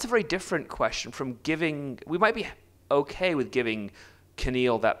 that's a very different question from giving, we might be okay with giving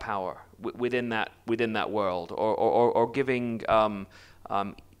Keneal that power within that world, or giving the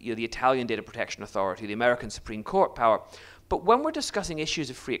Italian Data Protection Authority, the American Supreme Court power. But when we're discussing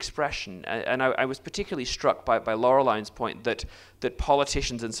issues of free expression, and I was particularly struck by Lorelein's point that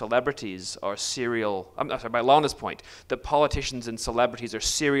politicians and celebrities are serial, I'm sorry, by Lanah's point, that politicians and celebrities are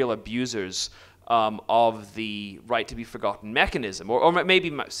serial abusers of the right to be forgotten mechanism, or maybe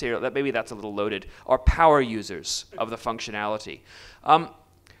that's a little loaded, or power users of the functionality.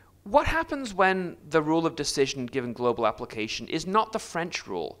 What happens when the rule of decision given global application is not the French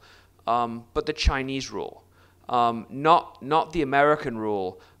rule, but the Chinese rule, not the American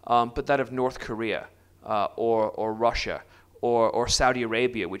rule, but that of North Korea or Russia or Saudi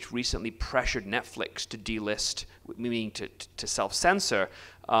Arabia, which recently pressured Netflix to delist, meaning to self-censor,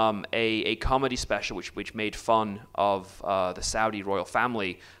 a comedy special which made fun of the Saudi royal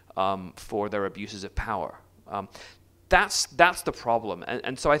family for their abuses of power. That's the problem,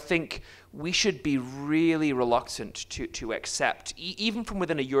 and so I think we should be really reluctant to accept, even from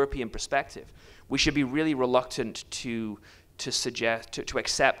within a European perspective, we should be really reluctant to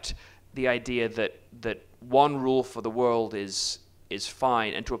accept the idea that one rule for the world is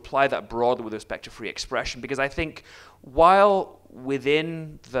fine, and to apply that broadly with respect to free expression, because I think while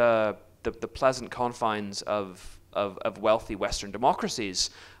within the pleasant confines of wealthy Western democracies,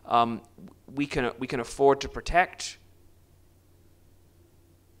 we can afford to protect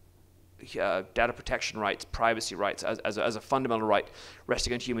data protection rights, privacy rights as a fundamental right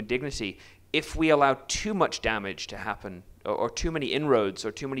resting on human dignity. If we allow too much damage to happen, or too many inroads,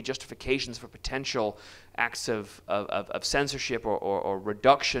 or too many justifications for potential acts of censorship or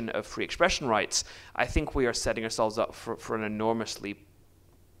reduction of free expression rights, I think we are setting ourselves up for an enormously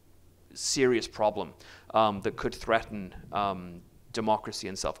serious problem that could threaten democracy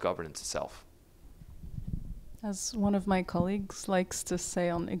and self-governance itself. As one of my colleagues likes to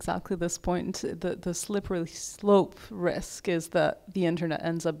say on exactly this point, the slippery slope risk is that the internet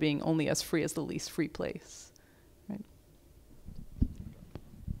ends up being only as free as the least free place. Right?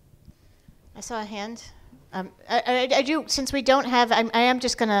 I saw a hand. I do, since we don't have, I am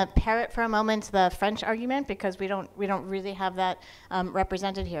just going to parrot for a moment the French argument, because we don't really have that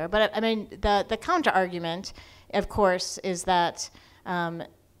represented here. But I mean, the counter argument, of course, is that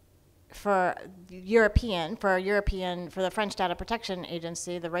for the French Data Protection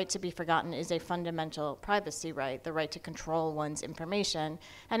Agency, the right to be forgotten is a fundamental privacy right, the right to control one's information.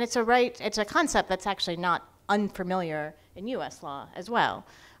 And it's a concept that's actually not unfamiliar in US law as well,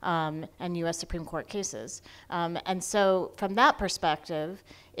 and US Supreme Court cases. And so from that perspective,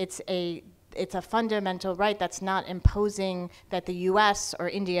 it's a fundamental right that's not imposing that the US or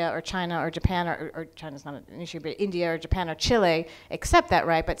India or China or Japan, or China's not an issue, but India or Japan or Chile accept that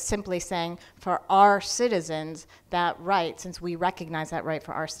right, but simply saying for our citizens, that right, since we recognize that right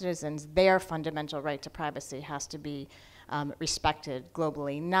for our citizens, their fundamental right to privacy has to be respected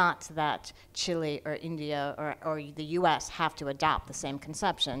globally, not that Chile or India or the US have to adopt the same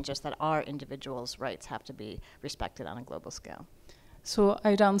conception, just that our individuals' rights have to be respected on a global scale. So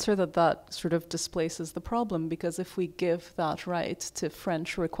I'd answer that sort of displaces the problem, because if we give that right to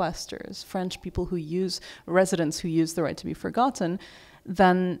French requesters, French people residents who use the right to be forgotten,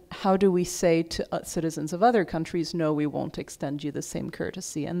 then how do we say to citizens of other countries, no, we won't extend you the same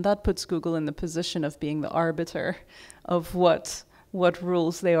courtesy? And that puts Google in the position of being the arbiter of what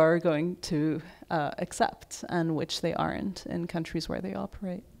rules they are going to accept and which they aren't in countries where they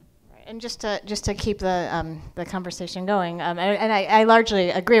operate. And just to keep the conversation going, and I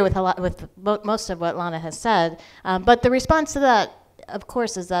largely agree with most of what Lanah has said, but the response to that, of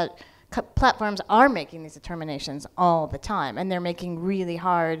course, is that platforms are making these determinations all the time, and they're making really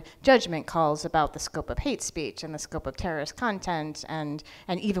hard judgment calls about the scope of hate speech and the scope of terrorist content, and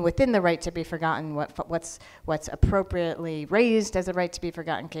even within the right to be forgotten, what's appropriately raised as a right to be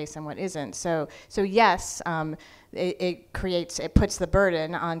forgotten case and what isn't. So yes, it puts the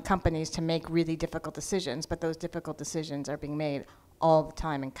burden on companies to make really difficult decisions, but those difficult decisions are being made all the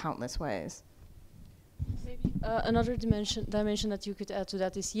time in countless ways. Maybe another dimension that you could add to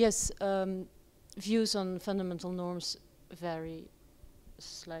that is, yes, views on fundamental norms vary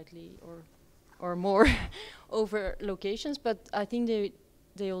slightly or more over locations, but I think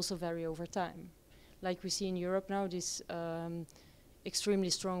they also vary over time. Like we see in Europe now, this extremely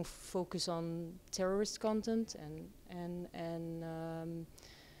strong focus on terrorist content and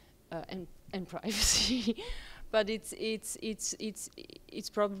privacy, but it's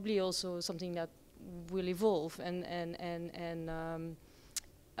probably also something that will evolve, and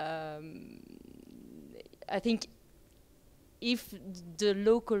I think if the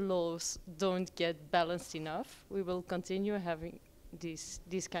local laws don't get balanced enough, we will continue having these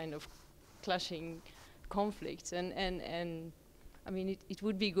kind of clashing conflicts, and I mean it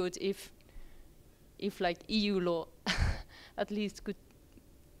would be good if like EU law at least could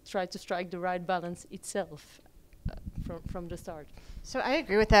try to strike the right balance itself from the start. So I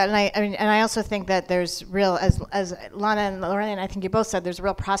agree with that, and I also think that there's real, as Lanah and Lorelein, I think you both said, there's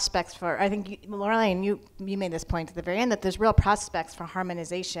real prospects for, I think Lorelein, you made this point at the very end, that there's real prospects for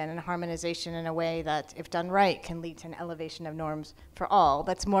harmonization, and harmonization in a way that, if done right, can lead to an elevation of norms for all.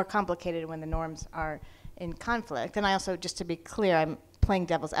 That's more complicated when the norms are in conflict. And I also, just to be clear, I'm playing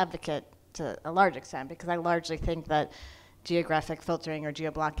devil's advocate to a large extent, because I largely think that geographic filtering or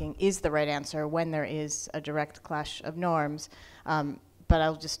geo-blocking is the right answer when there is a direct clash of norms. But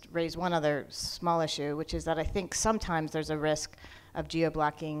I'll just raise one other small issue, which is that I think sometimes there's a risk of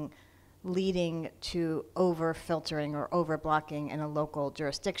geo-blocking leading to over-filtering or over-blocking in a local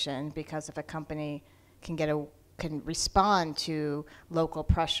jurisdiction, because if a company can respond to local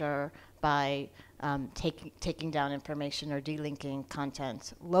pressure by taking down information or delinking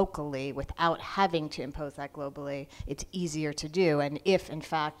content locally without having to impose that globally, it's easier to do. And if, in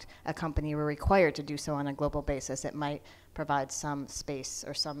fact, a company were required to do so on a global basis, it might provide some space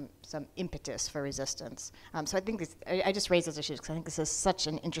or some impetus for resistance. So I think I just raise those issues because I think this is such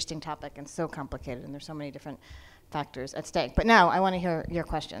an interesting topic and so complicated, and there's so many different factors at stake. But now I want to hear your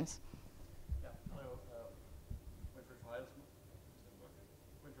questions.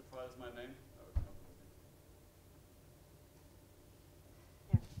 Is my name.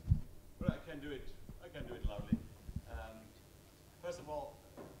 Well, I can do it loudly. First of all,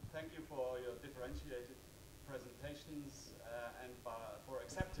 thank you for your differentiated presentations and for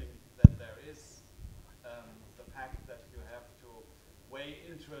accepting that there is the fact that you have to weigh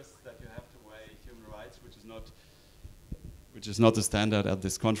interests, that you have to weigh human rights, which is not the standard at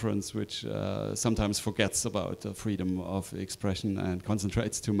this conference, which sometimes forgets about freedom of expression and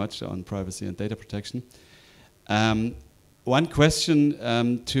concentrates too much on privacy and data protection. One question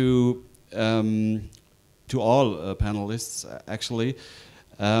to all panelists, actually.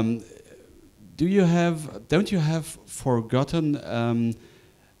 Don't you have forgotten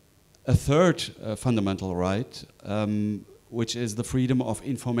a third fundamental right, which is the freedom of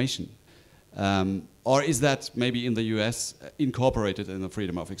information? Or is that maybe in the US incorporated in the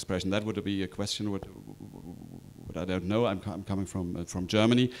freedom of expression? That would be a question. What I don't know. I'm coming from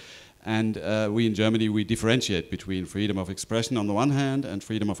Germany, and we in Germany we differentiate between freedom of expression on the one hand and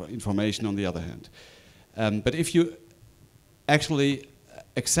freedom of information on the other hand. But if you actually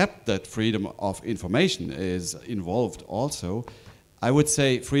accept that freedom of information is involved also, I would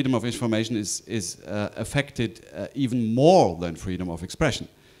say freedom of information is affected even more than freedom of expression.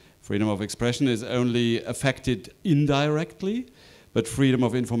 Freedom of expression is only affected indirectly, but freedom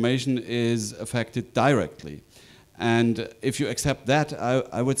of information is affected directly. And if you accept that,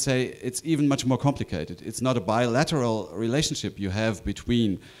 I would say it's even much more complicated. It's not a bilateral relationship you have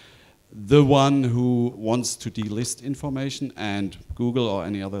between the one who wants to delist information and Google or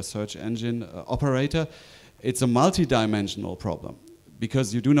any other search engine operator. It's a multidimensional problem,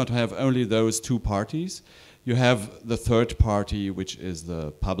 because you do not have only those two parties. You have the third party, which is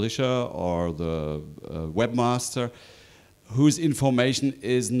the publisher or the webmaster, whose information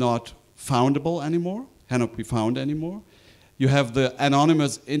is not foundable anymore, cannot be found anymore. You have the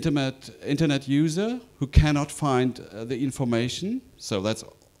anonymous internet user who cannot find the information, so that's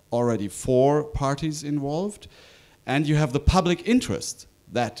already 4 parties involved. And you have the public interest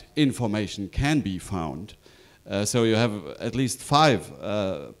that information can be found. So you have at least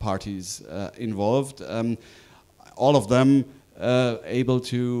 5 parties involved, all of them able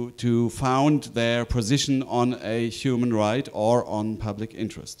to found their position on a human right or on public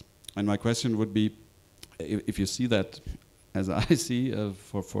interest. And my question would be, if you see that, as I see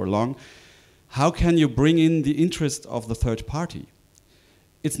for long, how can you bring in the interest of the third party?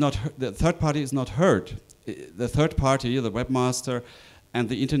 It's not the third party is not heard. The third party, the webmaster and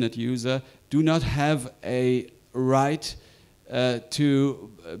the internet user, do not have a right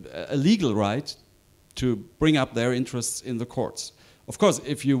to a legal right to bring up their interests in the courts. Of course,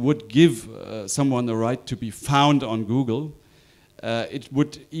 if you would give someone the right to be found on Google, it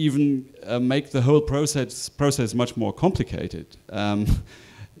would even make the whole process much more complicated,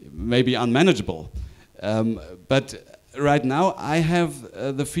 maybe unmanageable. But right now, I have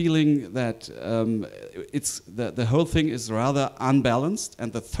the feeling that the whole thing is rather unbalanced,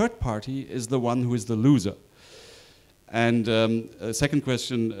 and the third party is the one who is the loser. And a second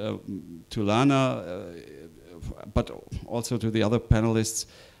question to Lanah, but also to the other panelists: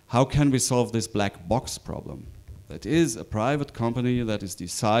 how can we solve this black box problem? That is a private company that is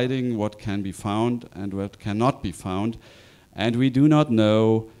deciding what can be found and what cannot be found, and we do not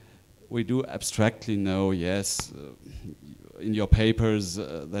know. We do abstractly know, yes, in your papers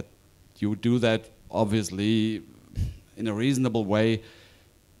that you do that obviously in a reasonable way,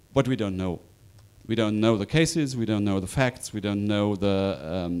 but we don't know. We don't know the cases, we don't know the facts, we don't know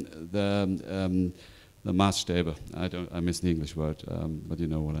the Maßstäbe. I miss the English word, but you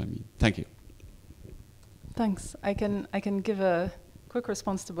know what I mean. Thank you. Thanks. I can give a quick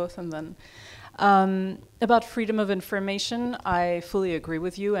response to both, and then about freedom of information, I fully agree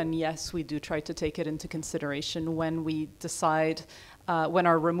with you, and yes, we do try to take it into consideration when we decide, when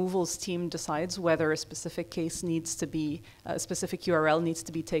our removals team decides whether a specific case needs to be, a specific URL needs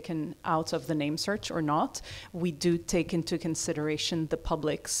to be taken out of the name search or not. We do take into consideration the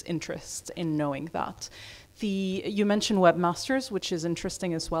public's interest in knowing that. You mentioned webmasters, which is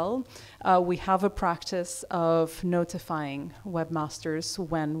interesting as well. We have a practice of notifying webmasters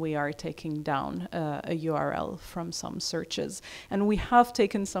when we are taking down a URL from some searches, and we have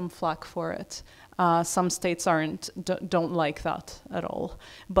taken some flack for it. Some states don't like that at all,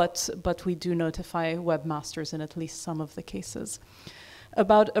 but we do notify webmasters in at least some of the cases.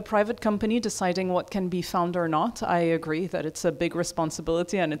 About a private company deciding what can be found or not, I agree that it's a big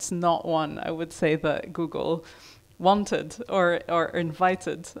responsibility, and it's not one I would say that Google wanted or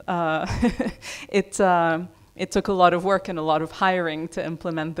invited. It took a lot of work and a lot of hiring to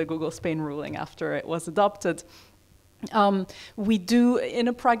implement the Google Spain ruling after it was adopted. We do, in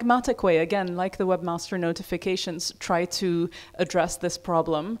a pragmatic way, again, like the webmaster notifications, try to address this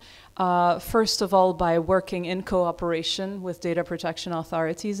problem. First of all, by working in cooperation with data protection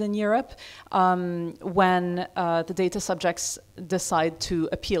authorities in Europe, when the data subjects decide to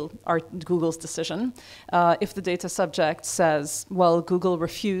appeal Google's decision. If the data subject says, well, Google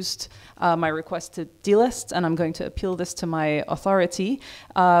refused my request to delist, and I'm going to appeal this to my authority,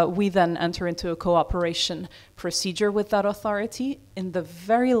 we then enter into a cooperation procedure with that authority. In the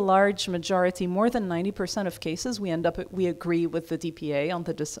very large majority, more than 90% of cases, we agree with the DPA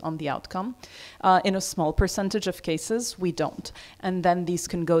on the outcome. In a small percentage of cases, we don't. And then these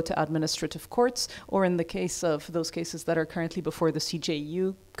can go to administrative courts, or in the case of those cases that are currently before the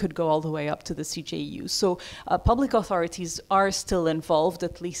CJU, could go all the way up to the CJU. So public authorities are still involved,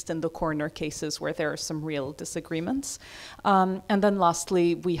 at least in the corner cases where there are some real disagreements. And then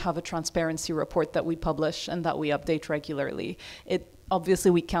lastly, we have a transparency report that we publish and that we update regularly.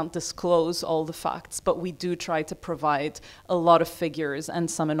 Obviously, we can't disclose all the facts, but we do try to provide a lot of figures and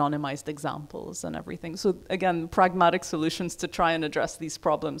some anonymized examples and everything. So again, pragmatic solutions to try and address these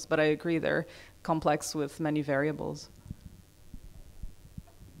problems, but I agree they're complex with many variables.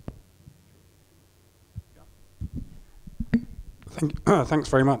 Thanks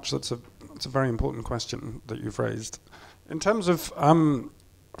very much. That's a very important question that you've raised. In terms of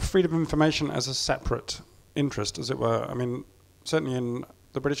freedom of information as a separate interest, as it were, I mean, certainly in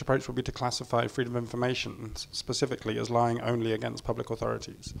the British approach would be to classify freedom of information specifically as lying only against public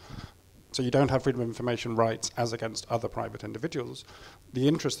authorities. So you don't have freedom of information rights as against other private individuals. The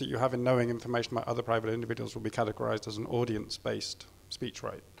interest that you have in knowing information about other private individuals will be categorized as an audience-based speech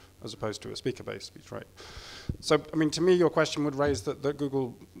right, as opposed to a speaker-based speech right. So, I mean, to me, your question would raise that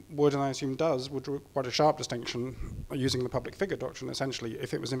Google would, and I assume does, would draw quite a sharp distinction using the public figure doctrine, essentially,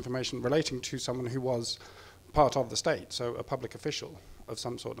 if it was information relating to someone who was part of the state, so a public official of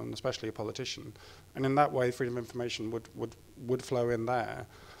some sort, and especially a politician. And in that way, freedom of information would flow in there.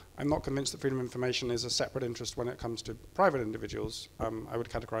 I'm not convinced that freedom of information is a separate interest when it comes to private individuals. I would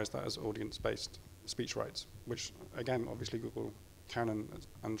categorize that as audience-based speech rights, which, again, obviously Google can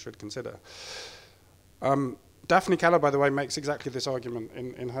and should consider. Daphne Keller, by the way, makes exactly this argument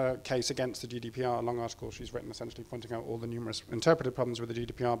in her case against the GDPR, a long article she's written essentially pointing out all the numerous interpretive problems with the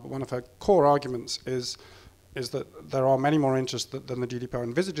GDPR, but one of her core arguments is that there are many more interests than the GDPR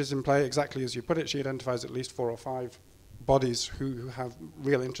envisages in play. Exactly as you put it, she identifies at least 4 or 5 bodies who have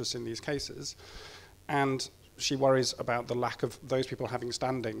real interests in these cases, and she worries about the lack of those people having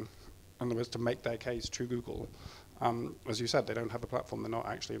standing, in other words, to make their case to Google, As you said, they don't have a platform, they're not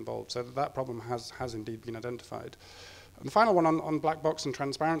actually involved. So that problem has indeed been identified. And the final one on black box and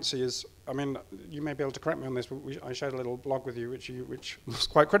transparency is, I mean, you may be able to correct me on this, but I shared a little blog with you which was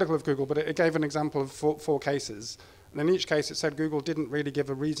quite critical of Google, but it gave an example of four cases. And in each case it said Google didn't really give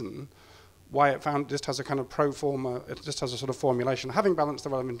a reason why it found just has a kind of pro forma, it just has a sort of formulation. Having balanced the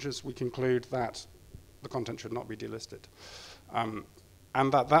relevant interests, we conclude that the content should not be delisted.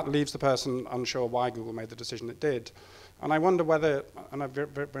 And that leaves the person unsure why Google made the decision it did. And I wonder whether, and I'm very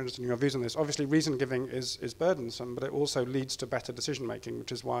interested in your views on this, obviously reason giving is burdensome, but it also leads to better decision making,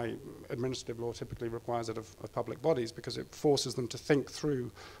 which is why administrative law typically requires it of public bodies, because it forces them to think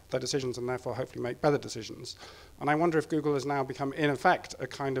through their decisions and therefore hopefully make better decisions. And I wonder if Google has now become, in effect, a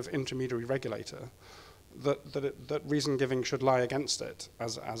kind of intermediary regulator, that reason giving should lie against it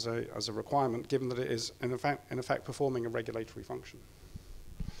as a requirement, given that it is in effect performing a regulatory function.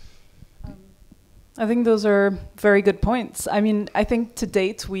 I think those are very good points. I mean, I think to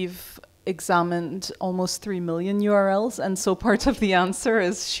date we've examined almost 3 million URLs, and so part of the answer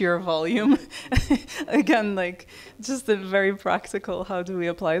is sheer volume. Again, like, just a very practical, how do we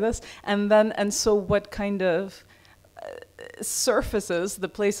apply this? And so what kind of surfaces, the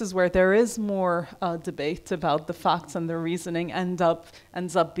places where there is more debate about the facts and the reasoning ends up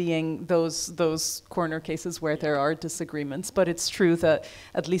being those corner cases where there are disagreements. But it's true that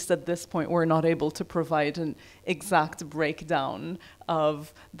at least at this point we're not able to provide an exact breakdown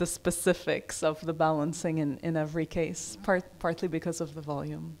of the specifics of the balancing in every case, partly because of the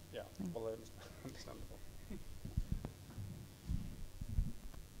volume. Yeah, well, understandable.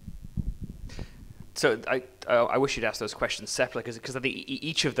 So I wish you'd ask those questions separately, because I think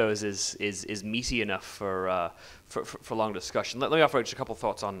each of those is meaty enough for long discussion. Let me offer just a couple of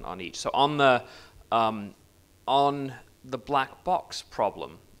thoughts on each. So on the black box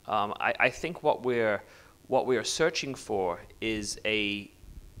problem, I think what we are searching for is a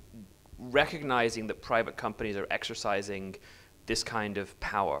recognizing that private companies are exercising this kind of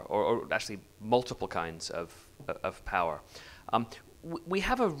power, or actually multiple kinds of power. We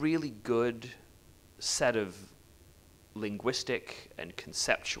have a really good set of linguistic and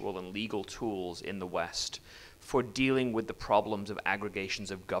conceptual and legal tools in the West for dealing with the problems of aggregations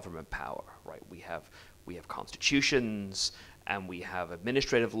of government power, right? We have constitutions, and we have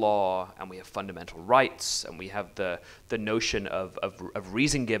administrative law, and we have fundamental rights, and we have the notion of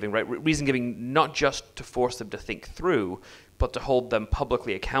reason giving, right? Reason giving not just to force them to think through, but to hold them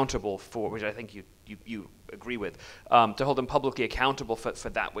publicly accountable for, which I think you agree with, to hold them publicly accountable for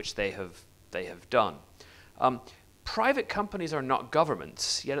that which they have done. Private companies are not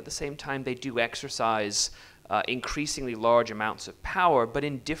governments, yet at the same time they do exercise increasingly large amounts of power, but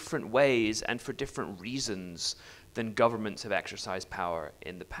in different ways and for different reasons than governments have exercised power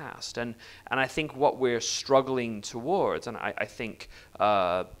in the past. And I think what we're struggling towards, and I think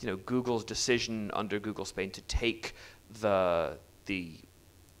Google's decision under Google Spain to take the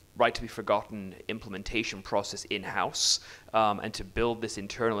right to be forgotten implementation process in-house and to build this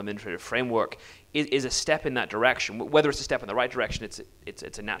internal administrative framework is a step in that direction. Whether it's a step in the right direction,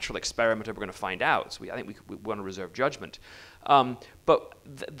 it's a natural experiment, and we're going to find out. So I think we want to reserve judgment. But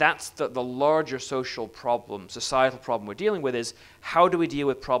that's the larger social problem, societal problem we're dealing with, is how do we deal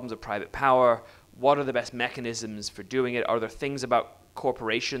with problems of private power? What are the best mechanisms for doing it? Are there things about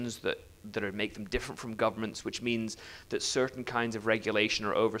corporations that make them different from governments, which means that certain kinds of regulation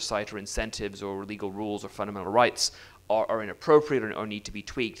or oversight or incentives or legal rules or fundamental rights are inappropriate or need to be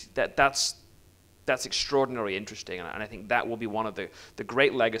tweaked? That's extraordinarily interesting, and I think that will be one of the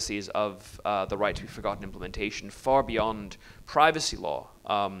great legacies of the right to be forgotten implementation, far beyond privacy law.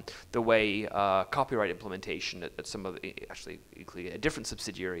 The way copyright implementation at some of actually a different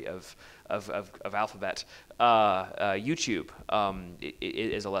subsidiary of Alphabet, YouTube,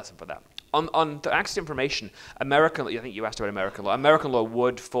 is a lesson for that. On the access to information, American, I think you asked about American law. American law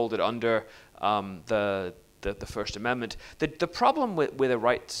would fold it under the First Amendment. The problem with a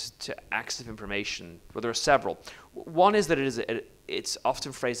right to access to information, well, there are several. One is that it's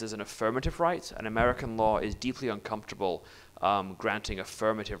often phrased as an affirmative right, and American law is deeply uncomfortable granting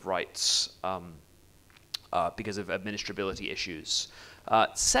affirmative rights because of administrability issues.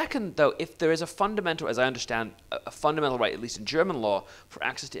 Second, though, if there is a fundamental, as I understand, a fundamental right, at least in German law, for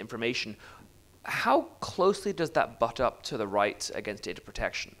access to information, how closely does that butt up to the right against data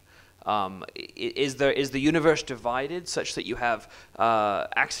protection? Is the universe divided such that you have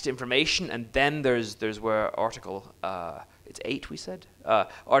access to information, and then there's where Article it's 8 we said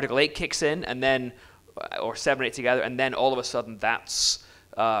Article 8 kicks in, and then or 7 or 8 together, and then all of a sudden that's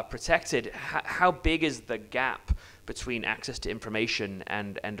protected? How big is the gap between access to information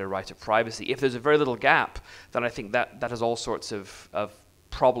and a right of privacy. If there's a very little gap, then I think that has all sorts of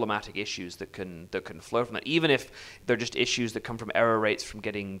problematic issues that can flow from that, even if they're just issues that come from error rates from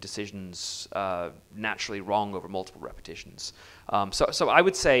getting decisions naturally wrong over multiple repetitions. So I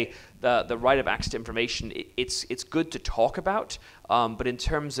would say the right of access to information, it's good to talk about, but in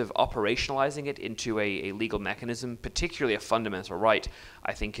terms of operationalizing it into a legal mechanism, particularly a fundamental right,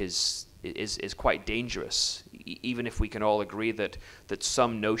 I think is quite dangerous, even if we can all agree that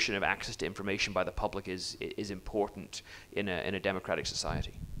some notion of access to information by the public is important in a democratic society.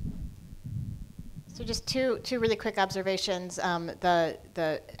 So just two really quick observations.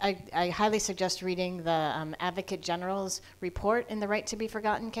 I highly suggest reading the Advocate General's report in the Right to be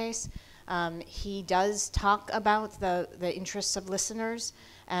Forgotten case. He does talk about the interests of listeners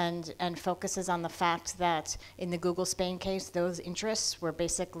and focuses on the fact that in the Google Spain case, those interests were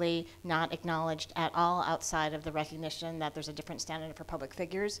basically not acknowledged at all outside of the recognition that there's a different standard for public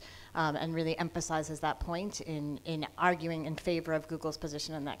figures, and really emphasizes that point in arguing in favor of Google's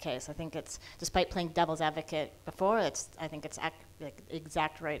position in that case. I think it's, despite playing devil's advocate before, I think it's like the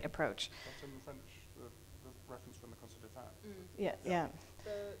exact right approach. That's in the French, the reference from the constititional. Yeah.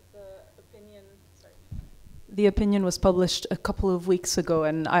 The opinion was published a couple of weeks ago,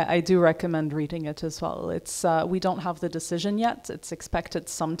 and I do recommend reading it as well. It's we don't have the decision yet. It's expected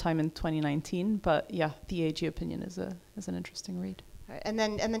sometime in 2019, but yeah, the AG opinion is an interesting read. Right. And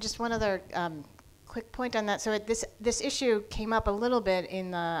then just one other quick point on that. So this issue came up a little bit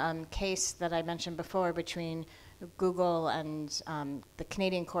in the case that I mentioned before between Google and the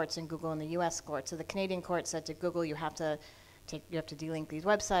Canadian courts and Google and the U.S. courts. So the Canadian court said to Google, you have to delink these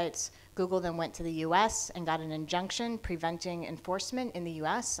websites. Google then went to the U.S. and got an injunction preventing enforcement in the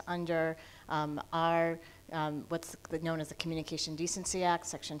U.S. under what's known as the Communication Decency Act,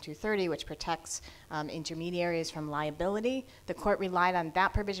 Section 230, which protects intermediaries from liability. The court relied on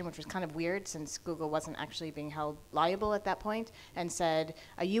that provision, which was kind of weird since Google wasn't actually being held liable at that point, and said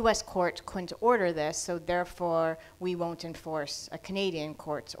a U.S. court couldn't order this, so therefore we won't enforce a Canadian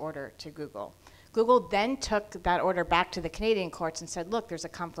court's order to Google. Google then took that order back to the Canadian courts and said, look, there's a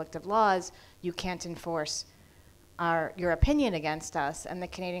conflict of laws. You can't enforce your opinion against us. And the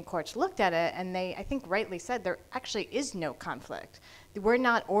Canadian courts looked at it, and they, I think, rightly said there actually is no conflict. We're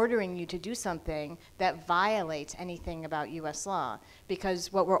not ordering you to do something that violates anything about US law,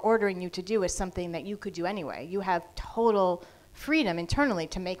 because what we're ordering you to do is something that you could do anyway. You have total freedom internally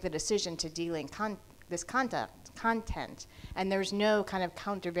to make the decision to delink this content, and there's no kind of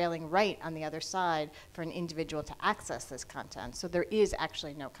countervailing right on the other side for an individual to access this content. So there is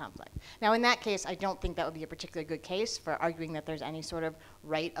actually no conflict. Now in that case, I don't think that would be a particularly good case for arguing that there's any sort of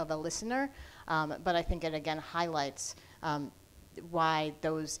right of a listener, but I think it again highlights why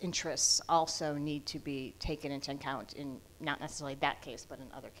those interests also need to be taken into account in not necessarily that case, but in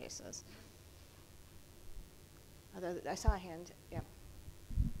other cases. I saw a hand, yeah.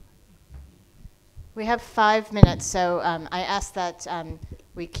 We have 5 minutes, so I ask that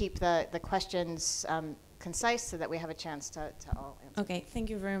we keep the questions concise so that we have a chance to all answer. Okay, thank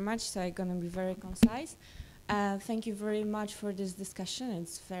you very much. So I'm going to be very concise. Thank you very much for this discussion.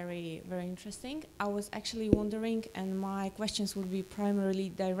 It's very, very interesting. I was actually wondering, and my questions would be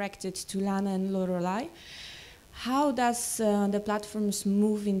primarily directed to Lanah and Lorelein. How does the platforms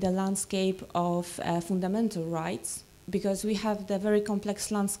move in the landscape of fundamental rights? Because we have the very complex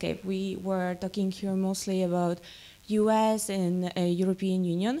landscape. We were talking here mostly about US and European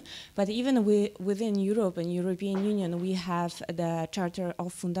Union, but even within Europe and European Union, we have the Charter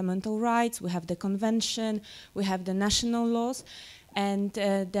of Fundamental Rights, we have the Convention, we have the national laws, and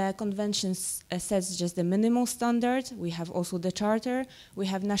the Convention sets just the minimal standard. We have also the Charter, we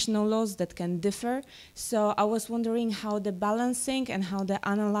have national laws that can differ. So I was wondering how the balancing and how the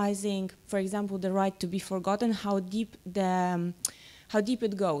analyzing, for example, the right to be forgotten, how deep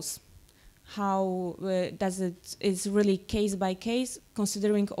it goes. How does it is really case by case,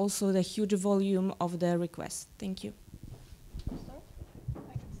 considering also the huge volume of the requests. Thank you.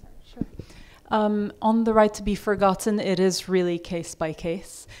 On the right to be forgotten, it is really case by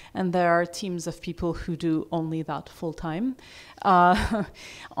case, and there are teams of people who do only that full time. On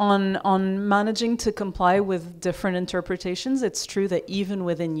managing to comply with different interpretations, it's true that even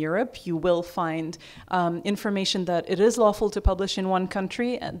within Europe, you will find information that it is lawful to publish in one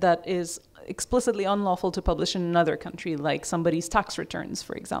country that is explicitly unlawful to publish in another country, like somebody's tax returns,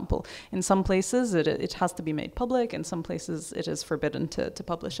 for example. In some places, it has to be made public. In some places, it is forbidden to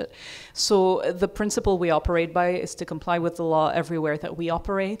publish it. So the principle we operate by is to comply with the law everywhere that we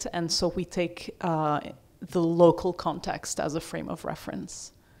operate, and so we take the local context as a frame of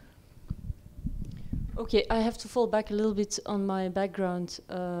reference. Okay, I have to fall back a little bit on my background,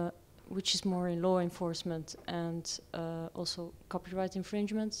 which is more in law enforcement and also copyright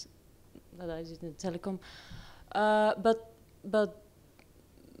infringements that I did in telecom. But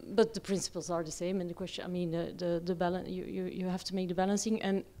the principles are the same, and the question, I mean, the balance, you have to make the balancing,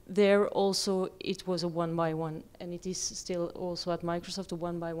 and there also it was a 1-by-1, and it is still also at Microsoft a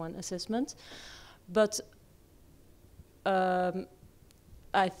 1-by-1 assessment. But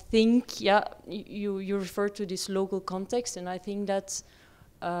I think, yeah, you refer to this local context, and I think that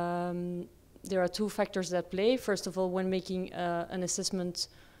there are two factors that play. First of all, when making an assessment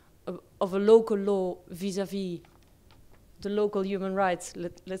of a local law vis-a-vis the local human rights,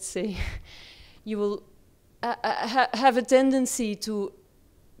 let's say, you will have a tendency to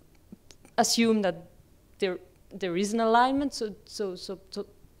assume that there is an alignment. So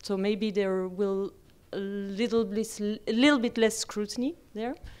maybe there will a little bit less scrutiny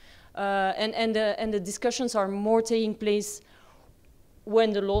there, and the discussions are more taking place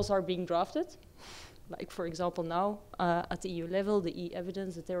when the laws are being drafted. Like, for example, now at the EU level, the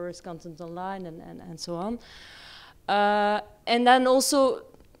e-evidence, the terrorist content online, and so on. And then also,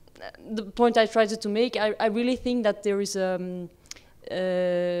 the point I tried to make, I really think that there is,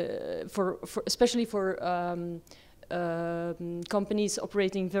 especially for companies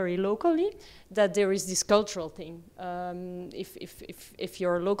operating very locally, that there is this cultural thing. If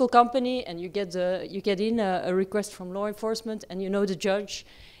you're a local company and you get in a request from law enforcement, and you know the judge,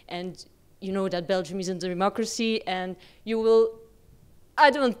 and you know that Belgium isn't a democracy, and you will. I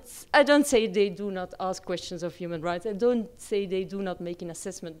don't say they do not ask questions of human rights. I don't say they do not make an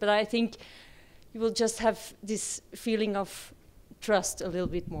assessment. But I think you will just have this feeling of trust a little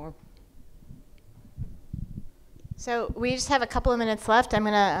bit more. So we just have a couple of minutes left. I'm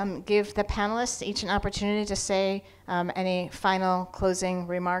going to give the panelists each an opportunity to say any final closing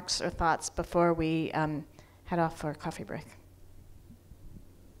remarks or thoughts before we head off for a coffee break.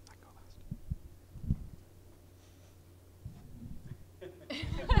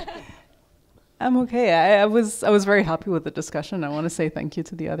 I'm okay. I was very happy with the discussion. I want to say thank you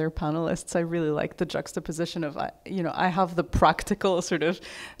to the other panelists. I really like the juxtaposition of, I have the practical sort of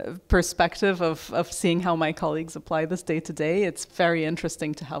perspective of seeing how my colleagues apply this day to day. It's very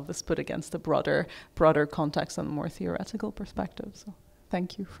interesting to have this put against a broader context and a more theoretical perspective. So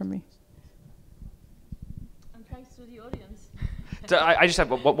thank you from me. And thanks to the audience. So I just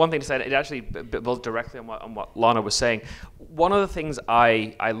have one thing to say. It actually builds directly on what Lanah was saying. One of the things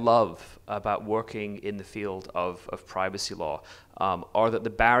I love about working in the field of privacy law are that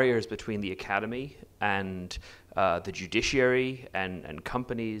the barriers between the academy and the judiciary and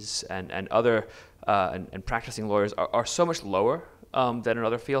companies and other and practicing lawyers are so much lower than in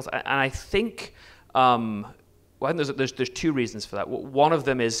other fields. And I think I think there's two reasons for that. One of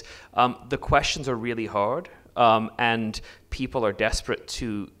them is the questions are really hard. And people are desperate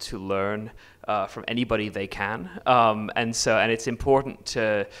to learn from anybody they can, and it's important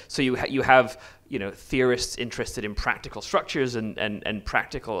to you have theorists interested in practical structures and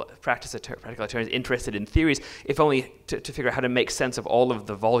practical attorneys interested in theories, if only to figure out how to make sense of all of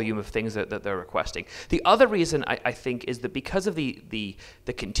the volume of things that they're requesting. The other reason I think is that because of the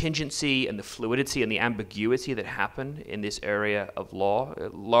contingency and the fluidity and the ambiguity that happen in this area of law,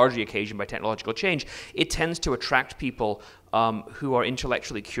 largely occasioned by technological change, it tends to attract people who are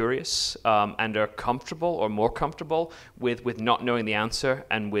intellectually curious and are comfortable or more comfortable with not knowing the answer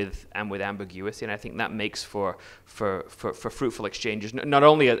and with ambiguity, and I think that makes for fruitful exchanges. Not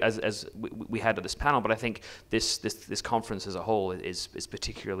only as we had at this panel, but I think this conference as a whole is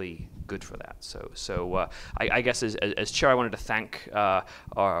particularly good for that. So I guess as chair, I wanted to thank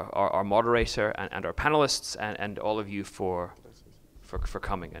our moderator and our panelists and all of you for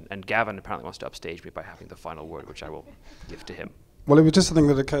coming. And Gavin apparently wants to upstage me by having the final word, which I will give to him. Well, it was just something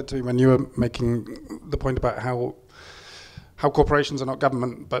that occurred to me when you were making the point about how corporations are not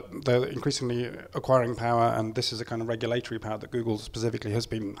government, but they're increasingly acquiring power, and this is a kind of regulatory power that Google specifically has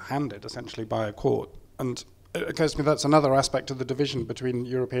been handed, essentially, by a court. And it occurs to me that's another aspect of the division between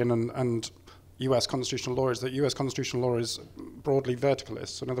European and US constitutional law, is that US constitutional law is broadly verticalist.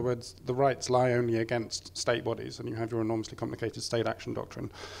 So in other words, the rights lie only against state bodies, and you have your enormously complicated state action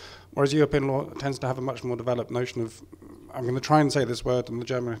doctrine. Whereas European law tends to have a much more developed notion of, I'm going to try and say this word, and the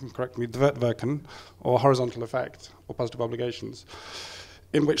German can correct me, Wirkung, or horizontal effect, or positive obligations,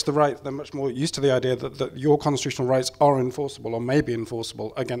 in which the right, they're much more used to the idea that your constitutional rights are enforceable or may be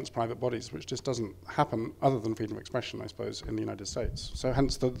enforceable against private bodies, which just doesn't happen other than freedom of expression, I suppose, in the United States. So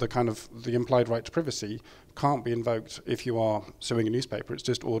hence the implied right to privacy can't be invoked if you are suing a newspaper. It's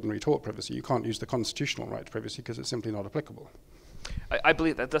just ordinary tort privacy. You can't use the constitutional right to privacy because it's simply not applicable. I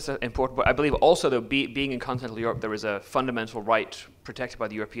believe that's important, but I believe also that being in continental Europe, there is a fundamental right protected by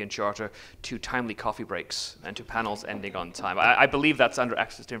the European Charter to timely coffee breaks and to panels ending on time. I believe that's under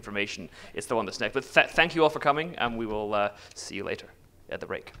access to information. It's the one that's next. But thank you all for coming, and we will see you later at the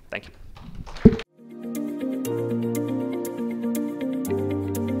break. Thank you.